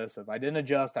bit of this. If I didn't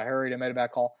adjust, I hurried, I made a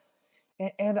bad call.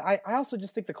 And I also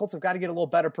just think the Colts have got to get a little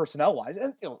better personnel-wise.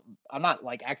 And I'm not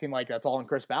like acting like that's all in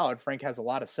Chris Ballard. Frank has a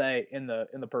lot to say in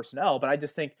the personnel, but I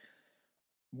just think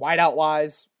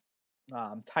wideout-wise,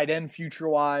 tight end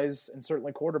future-wise, and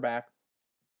certainly quarterback,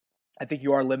 I think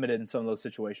you are limited in some of those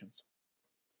situations.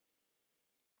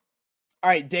 All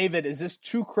right, David, is this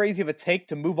too crazy of a take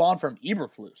to move on from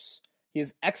Eberflus? He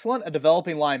is excellent at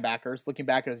developing linebackers, looking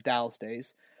back at his Dallas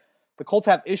days. The Colts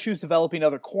have issues developing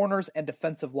other corners and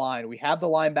defensive line. We have the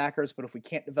linebackers, but if we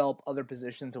can't develop other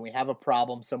positions and we have a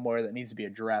problem somewhere that needs to be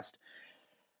addressed.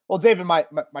 Well, David, my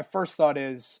first thought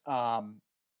is, how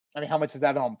much is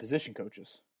that on position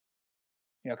coaches?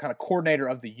 Kind of coordinator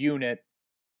of the unit.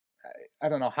 I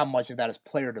don't know how much of that is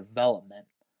player development.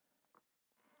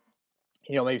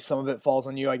 Maybe some of it falls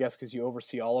on you, I guess, because you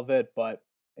oversee all of it. But,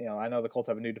 I know the Colts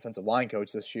have a new defensive line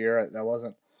coach this year. That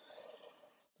wasn't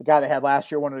the guy they had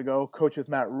last year. Wanted to go coach with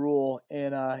Matt Rule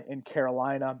in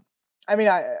Carolina. I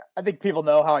think people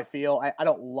know how I feel. I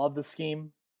don't love the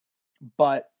scheme,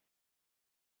 but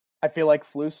I feel like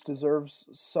Flus deserves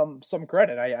some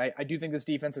credit. I do think this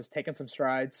defense has taken some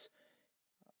strides.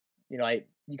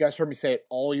 You guys heard me say it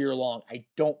all year long. I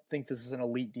don't think this is an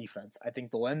elite defense. I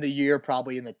think they'll end the year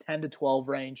probably in the 10 to 12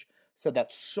 range. Said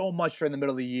that so much during the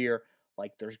middle of the year.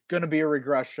 Like, there's going to be a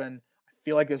regression. I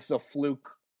feel like this is a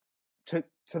fluke to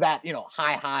that,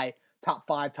 high, top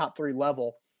 5, top 3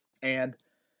 level. And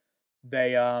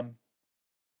they,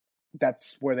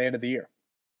 that's where they ended the year.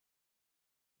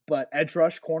 But edge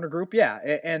rush, corner group, yeah.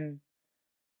 And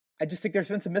I just think there's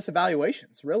been some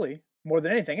misevaluations, really, more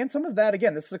than anything. And some of that,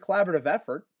 again, this is a collaborative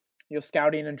effort,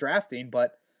 scouting and drafting.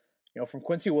 But, from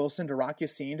Quincy Wilson to Rock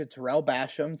Yassin to Terrell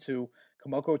Basham to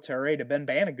Kamoko Ture to Ben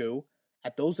Banogu,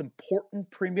 at those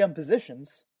important premium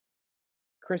positions,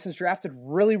 Chris has drafted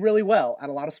really, really well at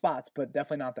a lot of spots, but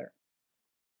definitely not there.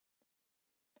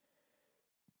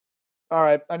 All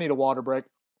right, I need a water break.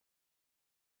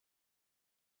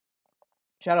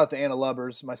 Shout out to Anna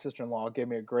Lubbers, my sister-in-law, gave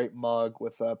me a great mug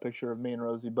with a picture of me and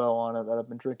Rosie Bowe on it that I've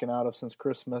been drinking out of since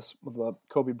Christmas with a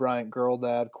Kobe Bryant girl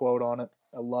dad quote on it.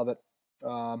 I love it.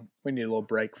 We need a little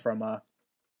break from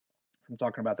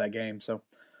talking about that game, so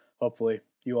hopefully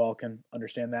you all can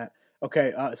understand that.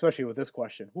 Okay, especially with this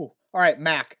question. Ooh. All right,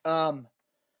 Mac.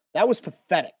 That was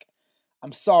pathetic.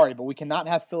 I'm sorry, but we cannot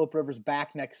have Phillip Rivers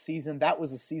back next season. That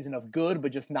was a season of good,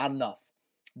 but just not enough.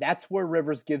 That's where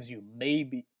Rivers gives you.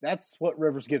 Maybe. That's what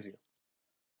Rivers gives you.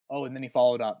 Oh, and then he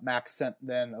followed up. Max sent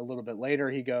then a little bit later.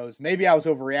 He goes, maybe I was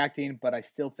overreacting, but I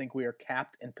still think we are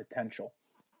capped in potential.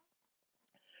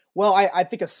 Well, I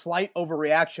think a slight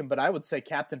overreaction, but I would say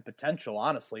capped in potential,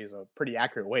 honestly, is a pretty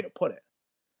accurate way to put it.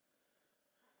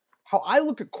 How I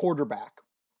look at quarterback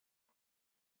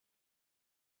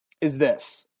is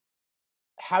this.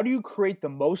 How do you create the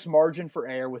most margin for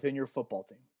error within your football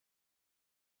team?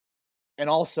 And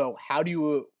also, how do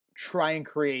you try and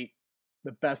create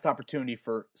the best opportunity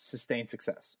for sustained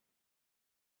success?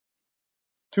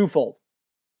 Twofold.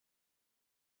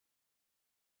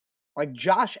 Like,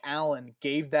 Josh Allen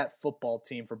gave that football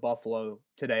team for Buffalo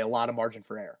today a lot of margin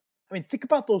for error. Think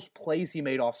about those plays he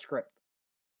made off script.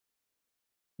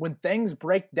 When things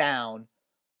break down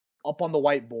up on the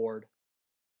whiteboard,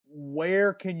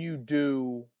 where can you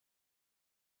get,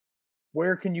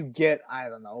 I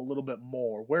don't know, a little bit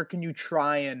more? Where can you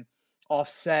try and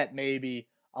offset maybe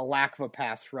a lack of a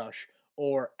pass rush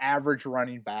or average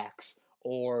running backs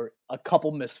or a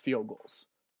couple missed field goals?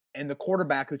 And the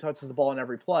quarterback who touches the ball in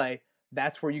every play,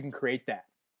 that's where you can create that.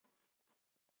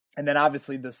 And then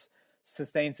obviously this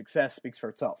sustained success speaks for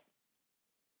itself.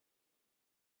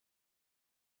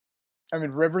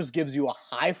 Rivers gives you a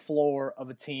high floor of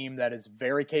a team that is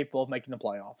very capable of making the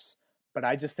playoffs. But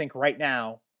I just think right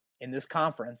now, in this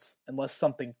conference, unless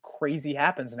something crazy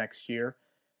happens next year,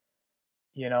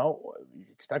 You know, you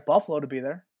expect Buffalo to be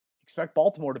there. You expect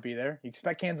Baltimore to be there. You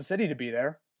expect Kansas City to be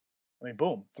there. I mean,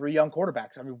 boom, 3 young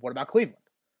quarterbacks. I mean, what about Cleveland?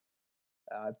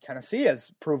 Tennessee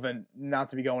has proven not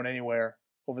to be going anywhere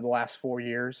over the last 4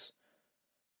 years.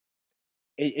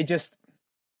 It just,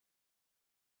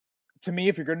 to me,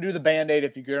 if you're going to do the Band-Aid,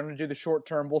 if you're going to do the short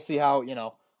term, we'll see how, I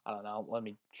don't know. Let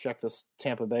me check this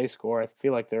Tampa Bay score. I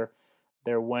feel like they're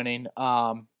winning.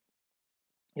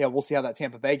 We'll see how that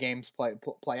Tampa Bay games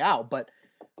play out. But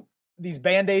these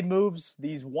Band-Aid moves,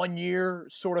 these 1 year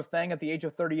sort of thing at the age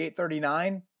of 38,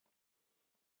 39,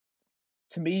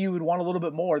 to me, you would want a little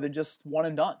bit more than just one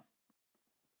and done.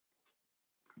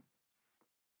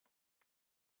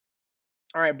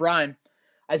 All right, Brian.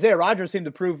 Isaiah Rodgers seemed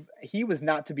to prove he was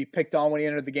not to be picked on when he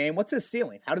entered the game. What's his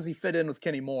ceiling? How does he fit in with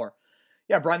Kenny Moore?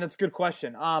 Yeah, Brian, that's a good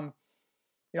question.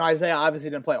 Isaiah obviously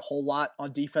didn't play a whole lot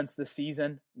on defense this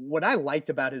season. What I liked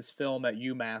about his film at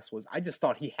UMass was I just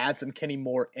thought he had some Kenny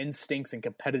Moore instincts and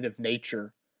competitive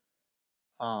nature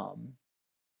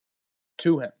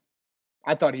to him.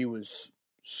 I thought he was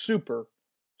super,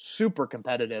 super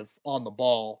competitive on the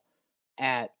ball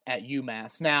at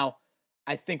UMass. Now,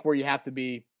 I think where you have to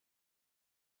be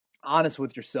honest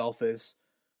with yourself is,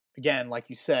 again, like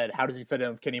you said, how does he fit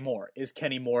in with Kenny Moore? Is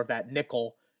Kenny Moore that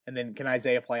nickel, and then can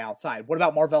Isaiah play outside? What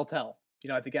about Marvell Tell?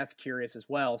 I think that's curious as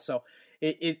well. So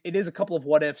it is a couple of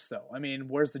what ifs, though. I mean,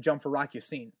 where's the jump for Rock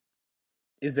Yassin?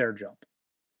 Is there a jump?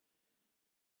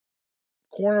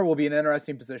 Corner will be an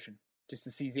interesting position just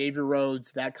to see Xavier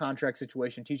Rhodes, that contract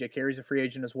situation. TJ Carey's a free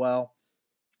agent as well,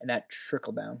 and that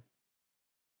trickle down.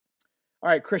 All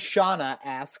right, Chris Shauna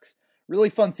asks, really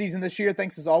fun season this year.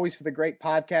 Thanks as always for the great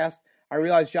podcast. I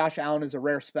realize Josh Allen is a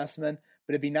rare specimen,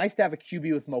 but it'd be nice to have a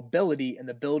QB with mobility and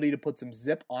the ability to put some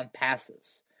zip on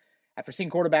passes. After seeing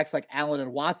quarterbacks like Allen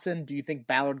and Watson, do you think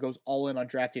Ballard goes all in on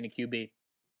drafting a QB?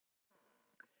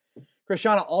 Chris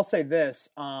Shauna, I'll say this.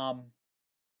 I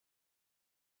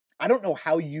don't know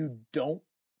how you don't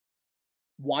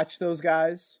watch those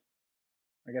guys.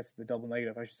 I guess it's the double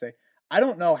negative, I should say. I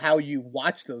don't know how you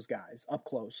watch those guys up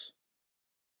close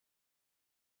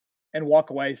and walk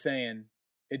away saying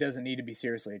it doesn't need to be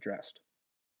seriously addressed.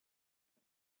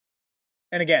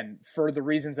 And again, for the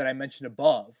reasons that I mentioned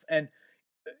above. And,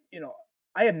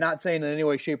 I am not saying in any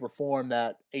way, shape, or form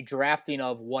that a drafting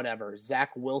of whatever,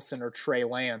 Zach Wilson or Trey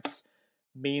Lance,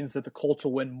 means that the Colts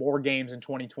will win more games in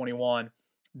 2021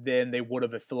 than they would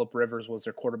have if Phillip Rivers was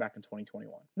their quarterback in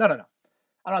 2021. No.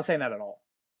 I'm not saying that at all.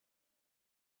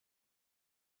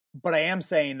 But I am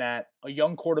saying that a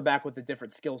young quarterback with a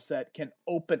different skill set can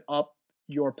open up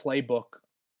your playbook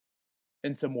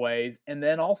in some ways, and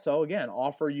then also, again,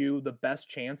 offer you the best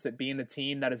chance at being a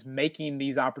team that is making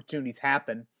these opportunities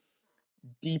happen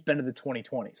deep into the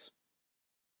 2020s.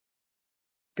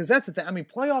 Because that's the thing. I mean,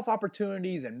 playoff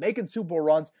opportunities and making Super Bowl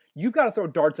runs, you've got to throw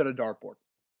darts at a dartboard.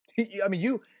 I mean,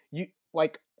 you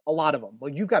like a lot of them.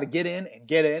 Like, you've got to get in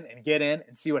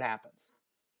and see what happens.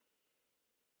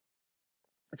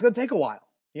 It's going to take a while.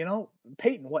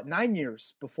 Peyton, 9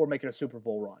 years before making a Super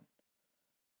Bowl run?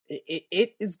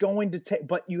 It is going to take,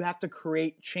 but you have to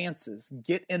create chances,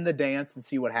 get in the dance and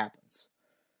see what happens.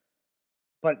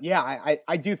 But yeah,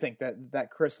 I do think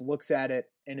that Chris looks at it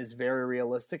and is very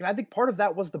realistic. And I think part of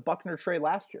that was the Buckner trade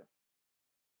last year.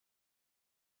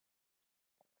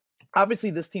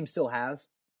 Obviously, this team still has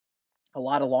a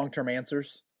lot of long-term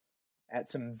answers at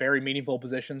some very meaningful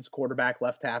positions: quarterback,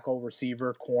 left tackle,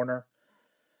 receiver, corner,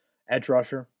 edge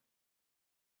rusher.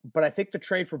 But I think the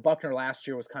trade for Buckner last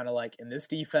year was kind of like, in this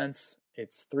defense,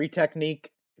 it's 3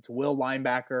 technique, it's will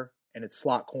linebacker, and it's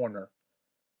slot corner.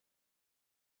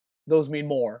 Those mean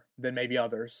more than maybe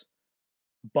others.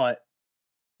 But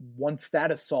once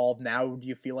that is solved, now do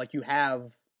you feel like you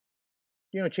have,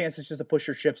 chances just to push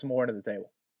your chips more into the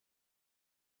table?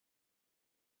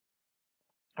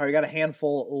 All right, we got a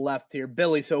handful left here.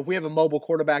 Billy, so if we have a mobile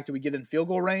quarterback, do we get in field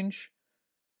goal range?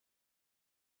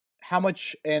 How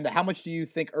much do you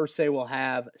think Irsay will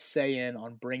have say in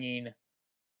on bringing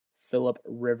Phillip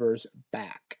Rivers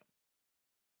back?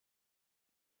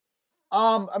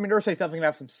 Irsay's definitely going to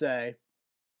have some say.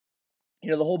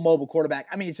 The whole mobile quarterback,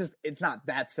 it's not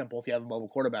that simple if you have a mobile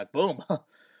quarterback. Boom.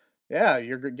 Yeah,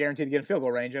 you're guaranteed to get in field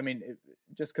goal range.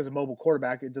 Just because a mobile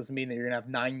quarterback, it doesn't mean that you're going to have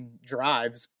 9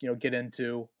 drives, get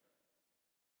into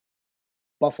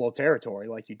Buffalo territory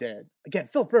like you did. Again,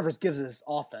 Phillip Rivers gives this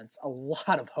offense a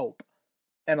lot of hope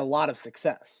and a lot of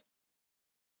success.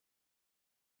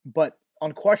 But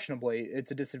unquestionably,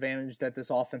 it's a disadvantage that this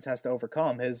offense has to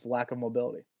overcome, his lack of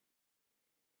mobility.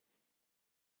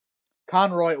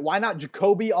 Conroy, why not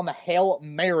Jacoby on the Hail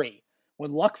Mary?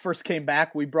 When Luck first came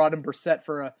back, we brought in Brissett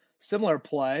for a similar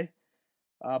play.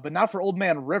 but not for old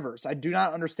man Rivers. I do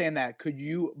not understand that. Could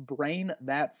you brain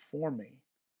that for me?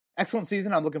 Excellent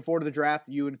season. I'm looking forward to the draft.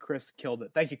 You and Chris killed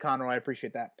it. Thank you, Conroy. I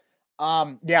appreciate that.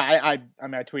 Yeah, I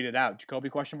mean, I tweeted out Jacoby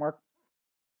question mark.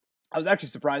 I was actually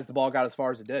surprised the ball got as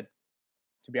far as it did,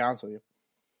 to be honest with you.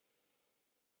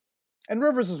 And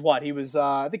Rivers was what? He was,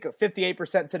 I think,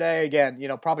 58% today. Again,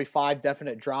 probably 5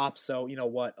 definite drops. So,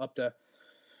 up to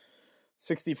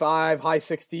 65, high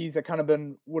 60s. That kind of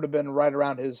would have been right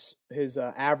around his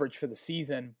average for the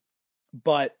season.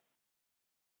 But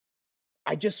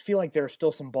I just feel like there are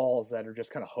still some balls that are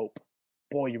just kind of hope.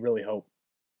 Boy, you really hope.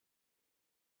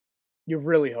 You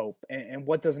really hope. And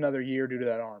what does another year do to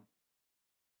that arm?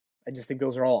 I just think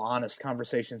those are all honest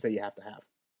conversations that you have to have.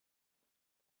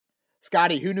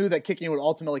 Scotty, who knew that kicking would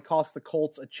ultimately cost the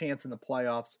Colts a chance in the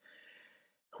playoffs?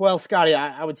 Well, Scotty,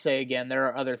 I would say, again, there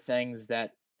are other things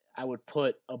that I would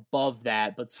put above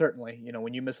that. But certainly,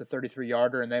 when you miss a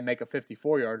 33-yarder and they make a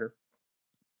 54-yarder,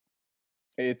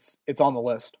 it's on the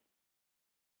list.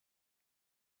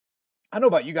 I don't know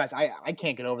about you guys. I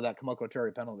can't get over that Kamoko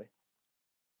Terry penalty.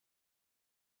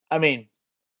 I mean,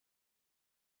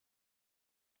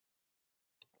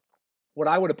 what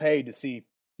I would have paid to see,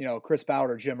 Chris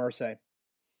Ballard or Jim Irsay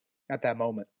at that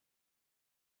moment.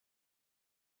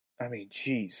 I mean,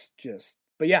 geez,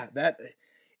 but yeah,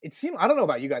 it seemed, I don't know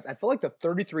about you guys. I feel like the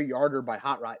 33-yarder by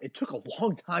Hot Rod, it took a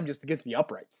long time just to get to the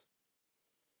uprights.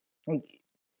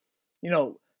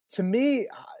 To me,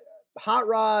 Hot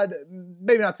Rod,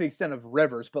 maybe not to the extent of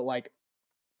Rivers, but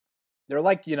they're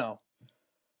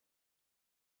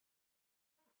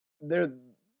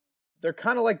they're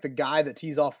kind of like the guy that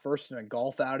tees off first in a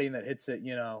golf outing that hits it,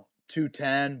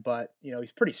 210, but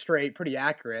he's pretty straight, pretty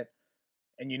accurate,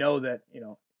 and that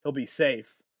he'll be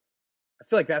safe. I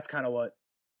feel like that's kind of what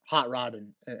Hot Rod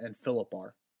and Phillip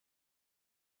are.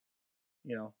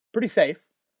 Pretty safe,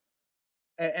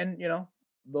 and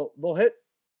they'll hit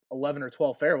 11 or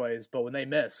 12 fairways, but when they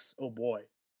miss, oh boy,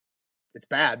 it's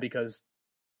bad because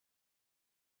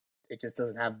it just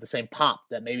doesn't have the same pop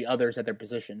that maybe others at their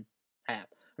position have.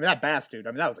 I mean, that Bass dude,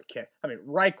 that was a kick. I mean,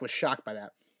 Reich was shocked by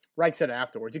that. Reich said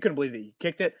afterwards, he couldn't believe that he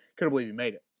kicked it, couldn't believe he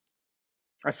made it.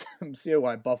 I see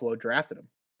why Buffalo drafted him.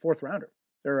 4th rounder.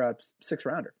 Or 6th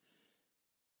rounder.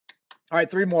 All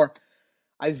right, 3 more.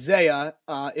 Isaiah,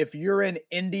 if you're in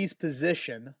Indy's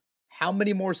position, how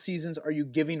many more seasons are you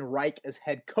giving Reich as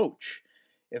head coach?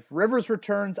 If Rivers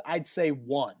returns, I'd say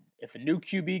 1. If a new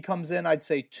QB comes in, I'd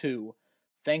say 2.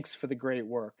 Thanks for the great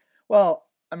work. Well,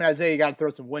 I mean, Isaiah, you got to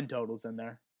throw some win totals in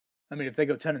there. I mean, if they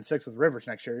go 10-6 with Rivers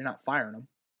next year, you're not firing them.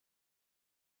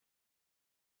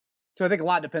 So I think a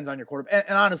lot depends on your quarterback.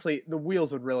 And honestly, the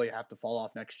wheels would really have to fall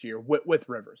off next year with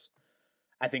Rivers,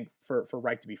 I think, for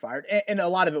Reich to be fired. And a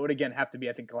lot of it would, again, have to be,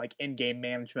 I think, in-game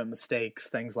management mistakes,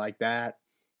 things like that.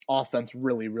 Offense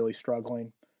really, really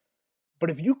struggling. But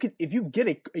if you get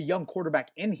a young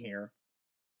quarterback in here,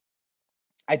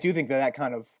 I do think that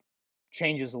kind of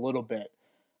changes a little bit.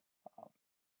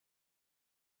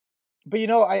 But,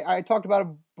 I talked about it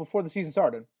before the season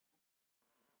started.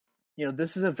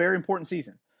 This is a very important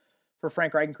season for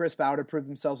Frank Reich and Chris Ballard to prove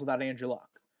themselves without Andrew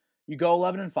Luck. You go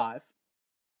 11-5.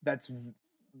 That's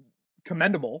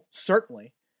commendable,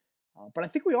 certainly. But I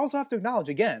think we also have to acknowledge,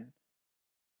 again,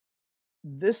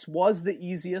 this was the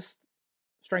easiest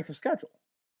strength of schedule.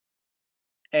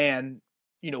 And,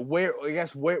 where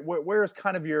is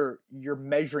kind of your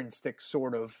measuring stick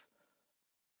sort of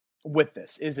with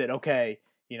this? Is it, okay,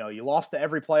 you lost to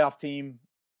every playoff team,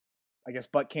 I guess,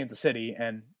 but Kansas City,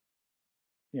 and,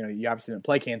 you obviously didn't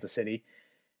play Kansas City.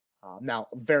 Now,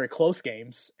 very close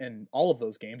games, and all of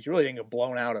those games, you really didn't get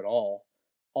blown out at all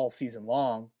season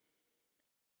long.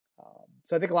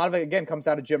 So I think a lot of it, again, comes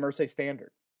out of Jim Irsay's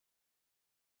standard.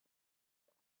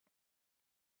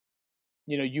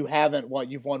 You haven't,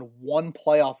 you've won 1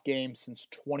 playoff game since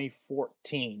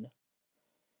 2014.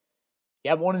 You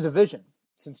haven't won a division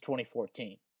since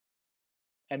 2014.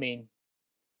 I mean,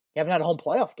 you haven't had a home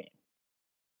playoff game.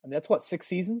 I mean, that's 6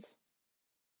 seasons?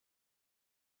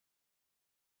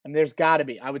 I mean, there's got to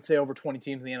be, I would say, over 20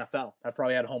 teams in the NFL have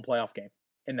probably had a home playoff game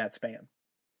in that span.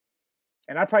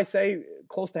 And I'd probably say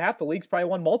close to half the league's probably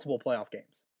won multiple playoff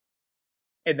games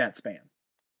in that span.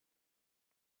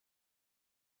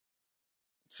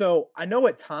 So I know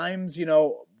at times,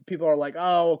 people are like,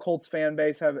 oh, Colts fan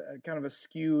base have kind of a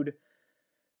skewed,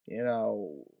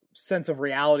 sense of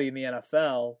reality in the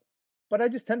NFL. But I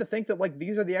just tend to think that,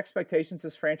 these are the expectations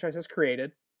this franchise has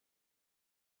created.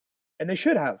 And they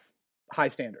should have high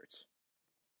standards.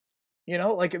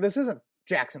 This isn't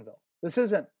Jacksonville. This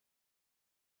isn't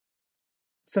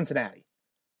Cincinnati.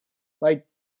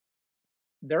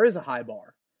 There is a high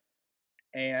bar.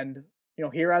 And,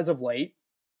 here as of late,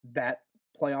 that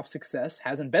playoff success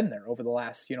hasn't been there over the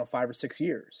last, 5 or 6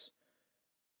 years.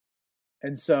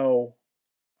 And so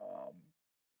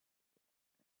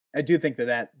I do think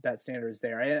that standard is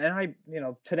there. And I,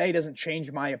 today doesn't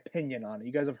change my opinion on it.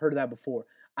 You guys have heard of that before.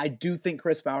 I do think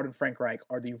Chris Ballard and Frank Reich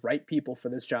are the right people for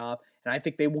this job, and I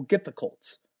think they will get the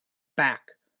Colts back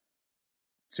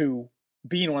to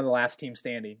being one of the last teams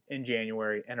standing in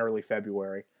January and early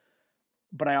February.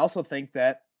 But I also think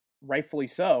that, rightfully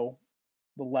so,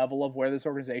 the level of where this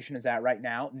organization is at right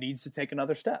now needs to take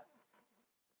another step.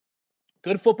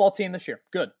 Good football team this year.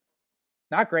 Good.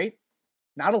 Not great.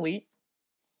 Not elite.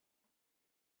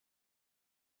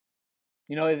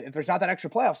 If there's not that extra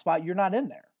playoff spot, you're not in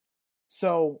there.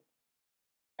 So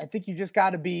I think you just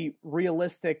got to be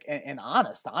realistic and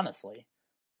honest, honestly,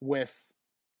 with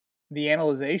the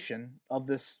analyzation of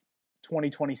this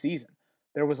 2020 season.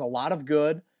 There was a lot of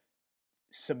good.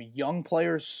 Some young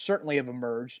players certainly have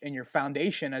emerged, and your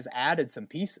foundation has added some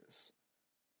pieces.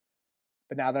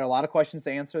 But now there are a lot of questions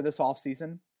to answer this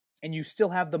offseason, and you still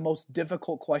have the most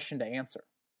difficult question to answer.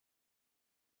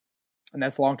 And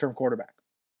that's long-term quarterback.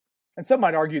 And some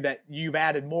might argue that you've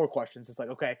added more questions. It's like,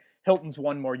 okay, Hilton's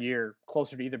one more year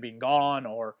closer to either being gone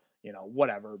or,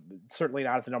 whatever. Certainly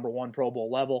not at the number one Pro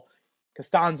Bowl level.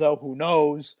 Costanzo, who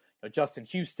knows? Justin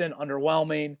Houston,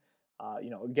 underwhelming.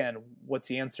 Again, what's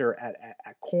the answer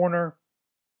at corner?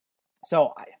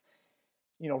 So,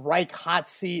 Reich, hot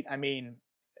seat. I mean,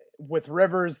 with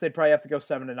Rivers, they'd probably have to go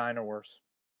 7-9 or worse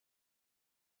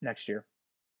next year.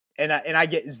 And I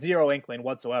get zero inkling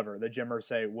whatsoever that Jim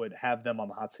Irsay would have them on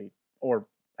the hot seat or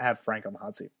have Frank on the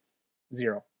hot seat.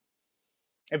 Zero.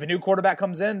 If a new quarterback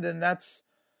comes in, then that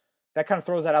kind of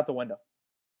throws that out the window.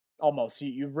 Almost.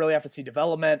 You really have to see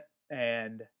development,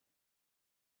 and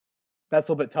that's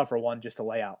a little bit tougher one just to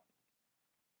lay out.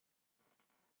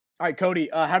 All right, Cody,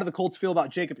 how do the Colts feel about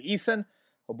Jacob Eason?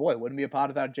 Oh boy, wouldn't be a pod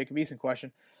without a Jacob Eason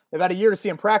question. They've had a year to see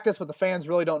him practice, but the fans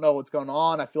really don't know what's going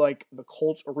on. I feel like the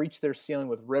Colts reached their ceiling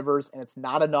with Rivers, and it's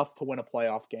not enough to win a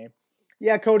playoff game.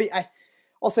 Yeah, Cody,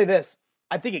 I'll say this.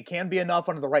 I think it can be enough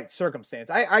under the right circumstance.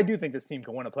 I do think this team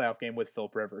can win a playoff game with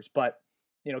Philip Rivers, but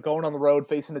going on the road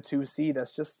facing a 2 seed,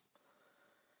 that's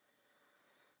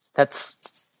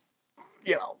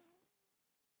a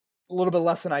little bit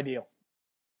less than ideal.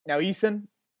 Now, Eason,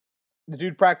 the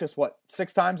dude practiced,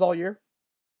 6 times all year?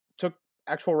 Took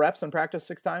actual reps and practiced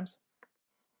 6 times?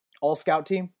 All scout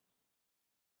team?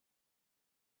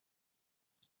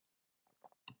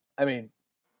 I mean,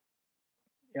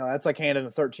 that's like handing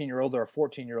a 13-year-old or a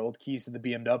 14-year-old keys to the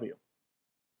BMW.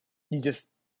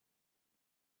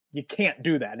 You can't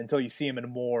do that until you see him in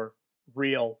more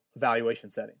real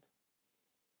evaluation settings.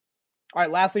 All right,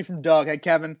 lastly from Doug. Hey,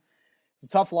 Kevin. It's a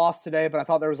tough loss today, but I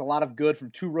thought there was a lot of good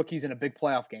from 2 rookies in a big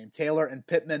playoff game. Taylor and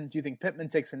Pittman. Do you think Pittman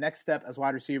takes the next step as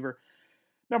wide receiver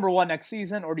number 1 next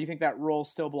season, or do you think that role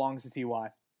still belongs to T.Y.?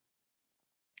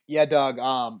 Yeah, Doug.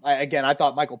 I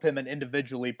thought Michael Pittman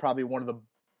individually probably one of the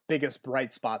biggest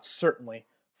bright spots, certainly,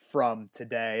 from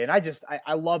today. And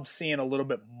I love seeing a little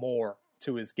bit more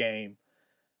to his game.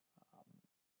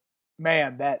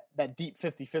 Man, that deep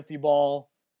 50-50 ball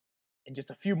and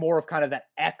just a few more of kind of that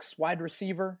X wide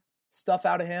receiver stuff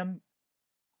out of him,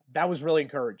 that was really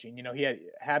encouraging. He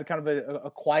had kind of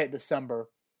a quiet December,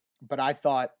 but I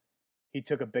thought he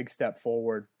took a big step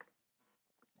forward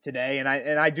today, and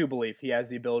I do believe he has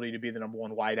the ability to be the number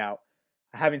 1 wideout.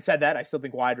 Having said that, I still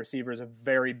think wide receiver is a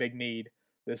very big need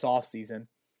this offseason,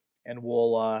 and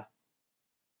we'll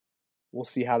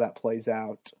see how that plays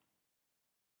out.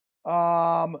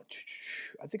 I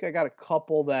think I got a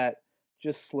couple that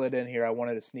just slid in here I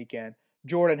wanted to sneak in.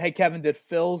 Jordan, hey, Kevin, did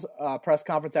Phil's press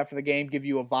conference after the game give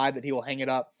you a vibe that he will hang it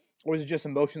up, or is it just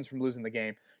emotions from losing the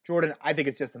game? Jordan, I think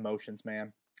it's just emotions,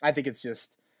 man. I think it's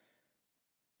just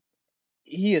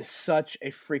he is such a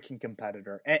freaking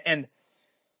competitor. And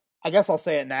I guess I'll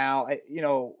say it now.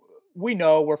 We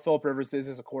know where Philip Rivers is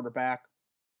as a quarterback,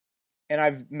 and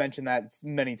I've mentioned that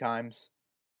many times.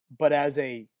 But as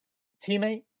a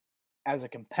teammate, as a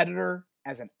competitor,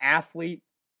 as an athlete,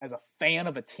 as a fan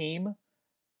of a team,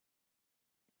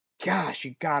 gosh,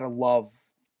 you gotta love.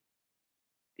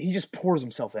 He just pours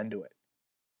himself into it.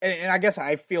 And I guess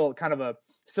I feel kind of a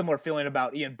similar feeling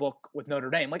about Ian Book with Notre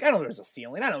Dame. Like, I know there's a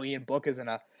ceiling. I know Ian Book isn't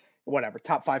a,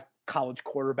 top 5 college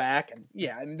quarterback. And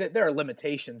yeah, I mean, there are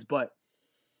limitations, but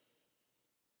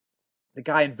the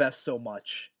guy invests so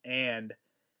much. And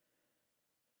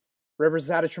Rivers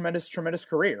has had a tremendous, tremendous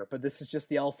career, but this is just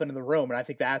the elephant in the room. And I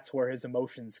think that's where his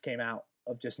emotions came out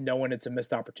of just knowing it's a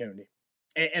missed opportunity.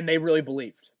 And they really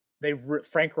believed.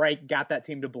 Frank Reich got that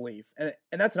team to believe. And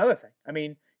that's another thing. I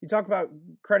mean, you talk about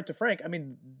credit to Frank. I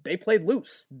mean, they played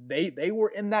loose. They were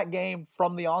in that game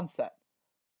from the onset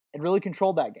and really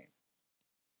controlled that game.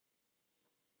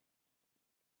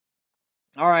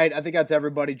 All right, I think that's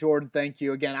everybody. Jordan, thank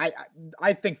you again.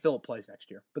 I think Phillip plays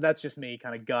next year, but that's just me,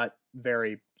 kind of gut,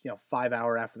 very 5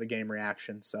 hour after the game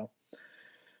reaction. So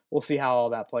we'll see how all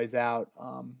that plays out.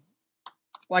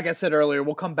 Like I said earlier,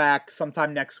 we'll come back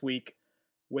sometime next week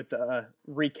with a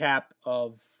recap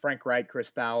of Frank Reich, Chris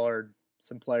Ballard,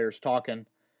 some players talking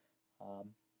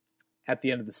at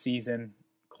the end of the season.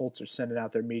 Colts are sending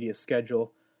out their media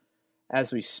schedule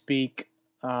as we speak.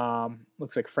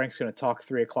 Looks like Frank's going to talk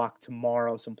 3 o'clock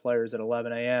tomorrow. Some players at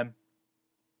 11 a.m.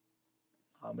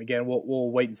 Again,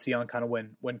 we'll wait and see on kind of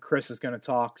when Chris is going to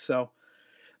talk. So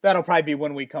that'll probably be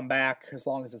when we come back, as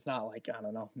long as it's not like, I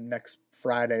don't know, next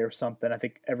Friday or something. I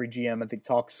think every GM,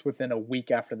 talks within a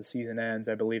week after the season ends.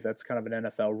 I believe that's kind of an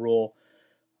NFL rule.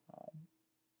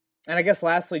 And I guess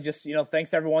lastly, just,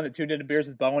 thanks to everyone that tuned in to Beers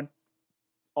with Bowen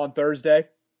on Thursday.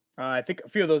 I think a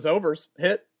few of those overs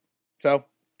hit. So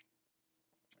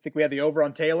I think we had the over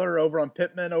on Taylor, over on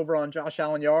Pittman, over on Josh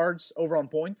Allen yards, over on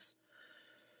points.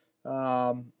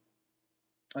 I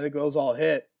think those all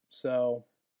hit. So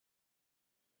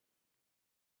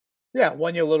yeah,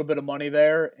 won you a little bit of money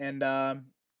there, and I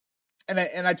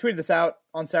tweeted this out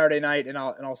on Saturday night, and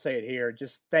I'll say it here.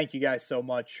 Just thank you guys so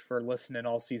much for listening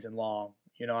all season long.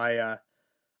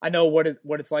 I know what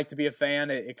it's like to be a fan.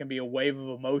 It can be a wave of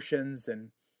emotions, and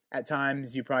at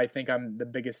times you probably think I'm the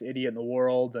biggest idiot in the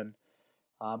world, and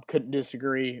couldn't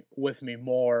disagree with me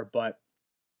more. But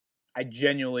I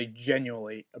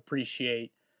genuinely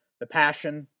appreciate the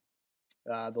passion,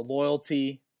 the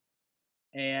loyalty,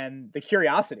 and the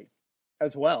curiosity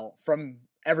as well from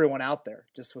everyone out there,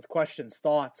 just with questions,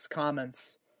 thoughts,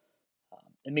 comments.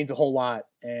 It means a whole lot.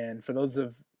 And for those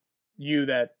of you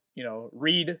that,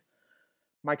 read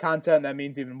my content, that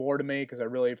means even more to me, because I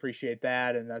really appreciate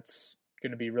that. And that's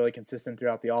going to be really consistent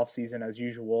throughout the off season as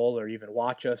usual, or even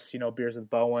watch us, Beers with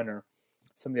Bowen, or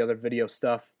some of the other video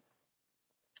stuff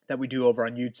that we do over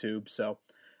on YouTube. So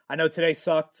I know today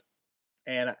sucked,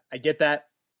 and I get that.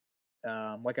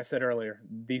 Like I said earlier,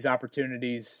 these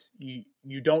opportunities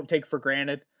you don't take for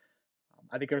granted.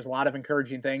 I think there's a lot of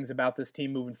encouraging things about this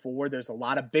team moving forward. There's a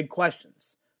lot of big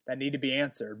questions that need to be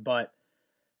answered, but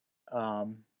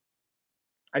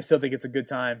I still think it's a good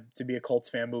time to be a Colts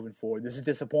fan moving forward. This is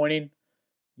disappointing.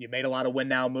 You made a lot of win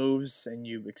now moves, and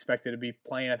you expected to be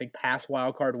playing, I think, past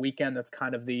wild card weekend. That's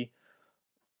kind of the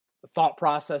thought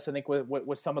process, I think,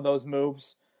 with some of those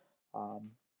moves.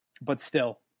 But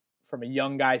still, from a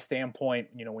young guy standpoint,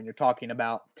 when you're talking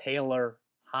about Taylor,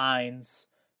 Hines,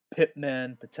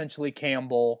 Pittman, potentially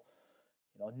Campbell,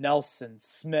 Nelson,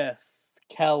 Smith,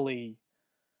 Kelly,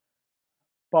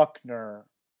 Buckner,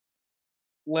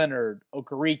 Leonard,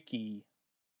 Okereke,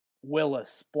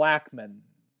 Willis, Blackman,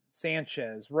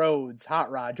 Sanchez, Rhodes,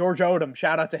 Hot Rod, George Odom,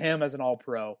 shout out to him as an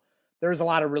all-pro. There's a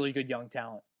lot of really good young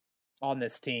talent on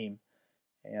this team.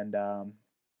 And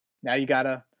now you got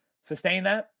to sustain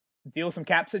that, deal with some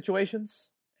cap situations,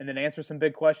 and then answer some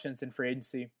big questions in free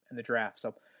agency and the draft.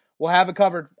 So we'll have it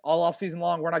covered all offseason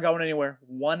long. We're not going anywhere.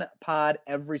 One pod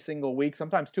every single week,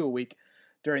 sometimes 2 a week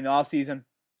during the offseason.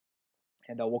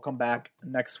 And we'll come back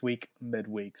next week,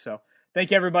 midweek. So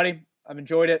thank you, everybody. I've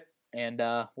enjoyed it, and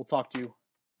we'll talk to you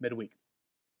midweek.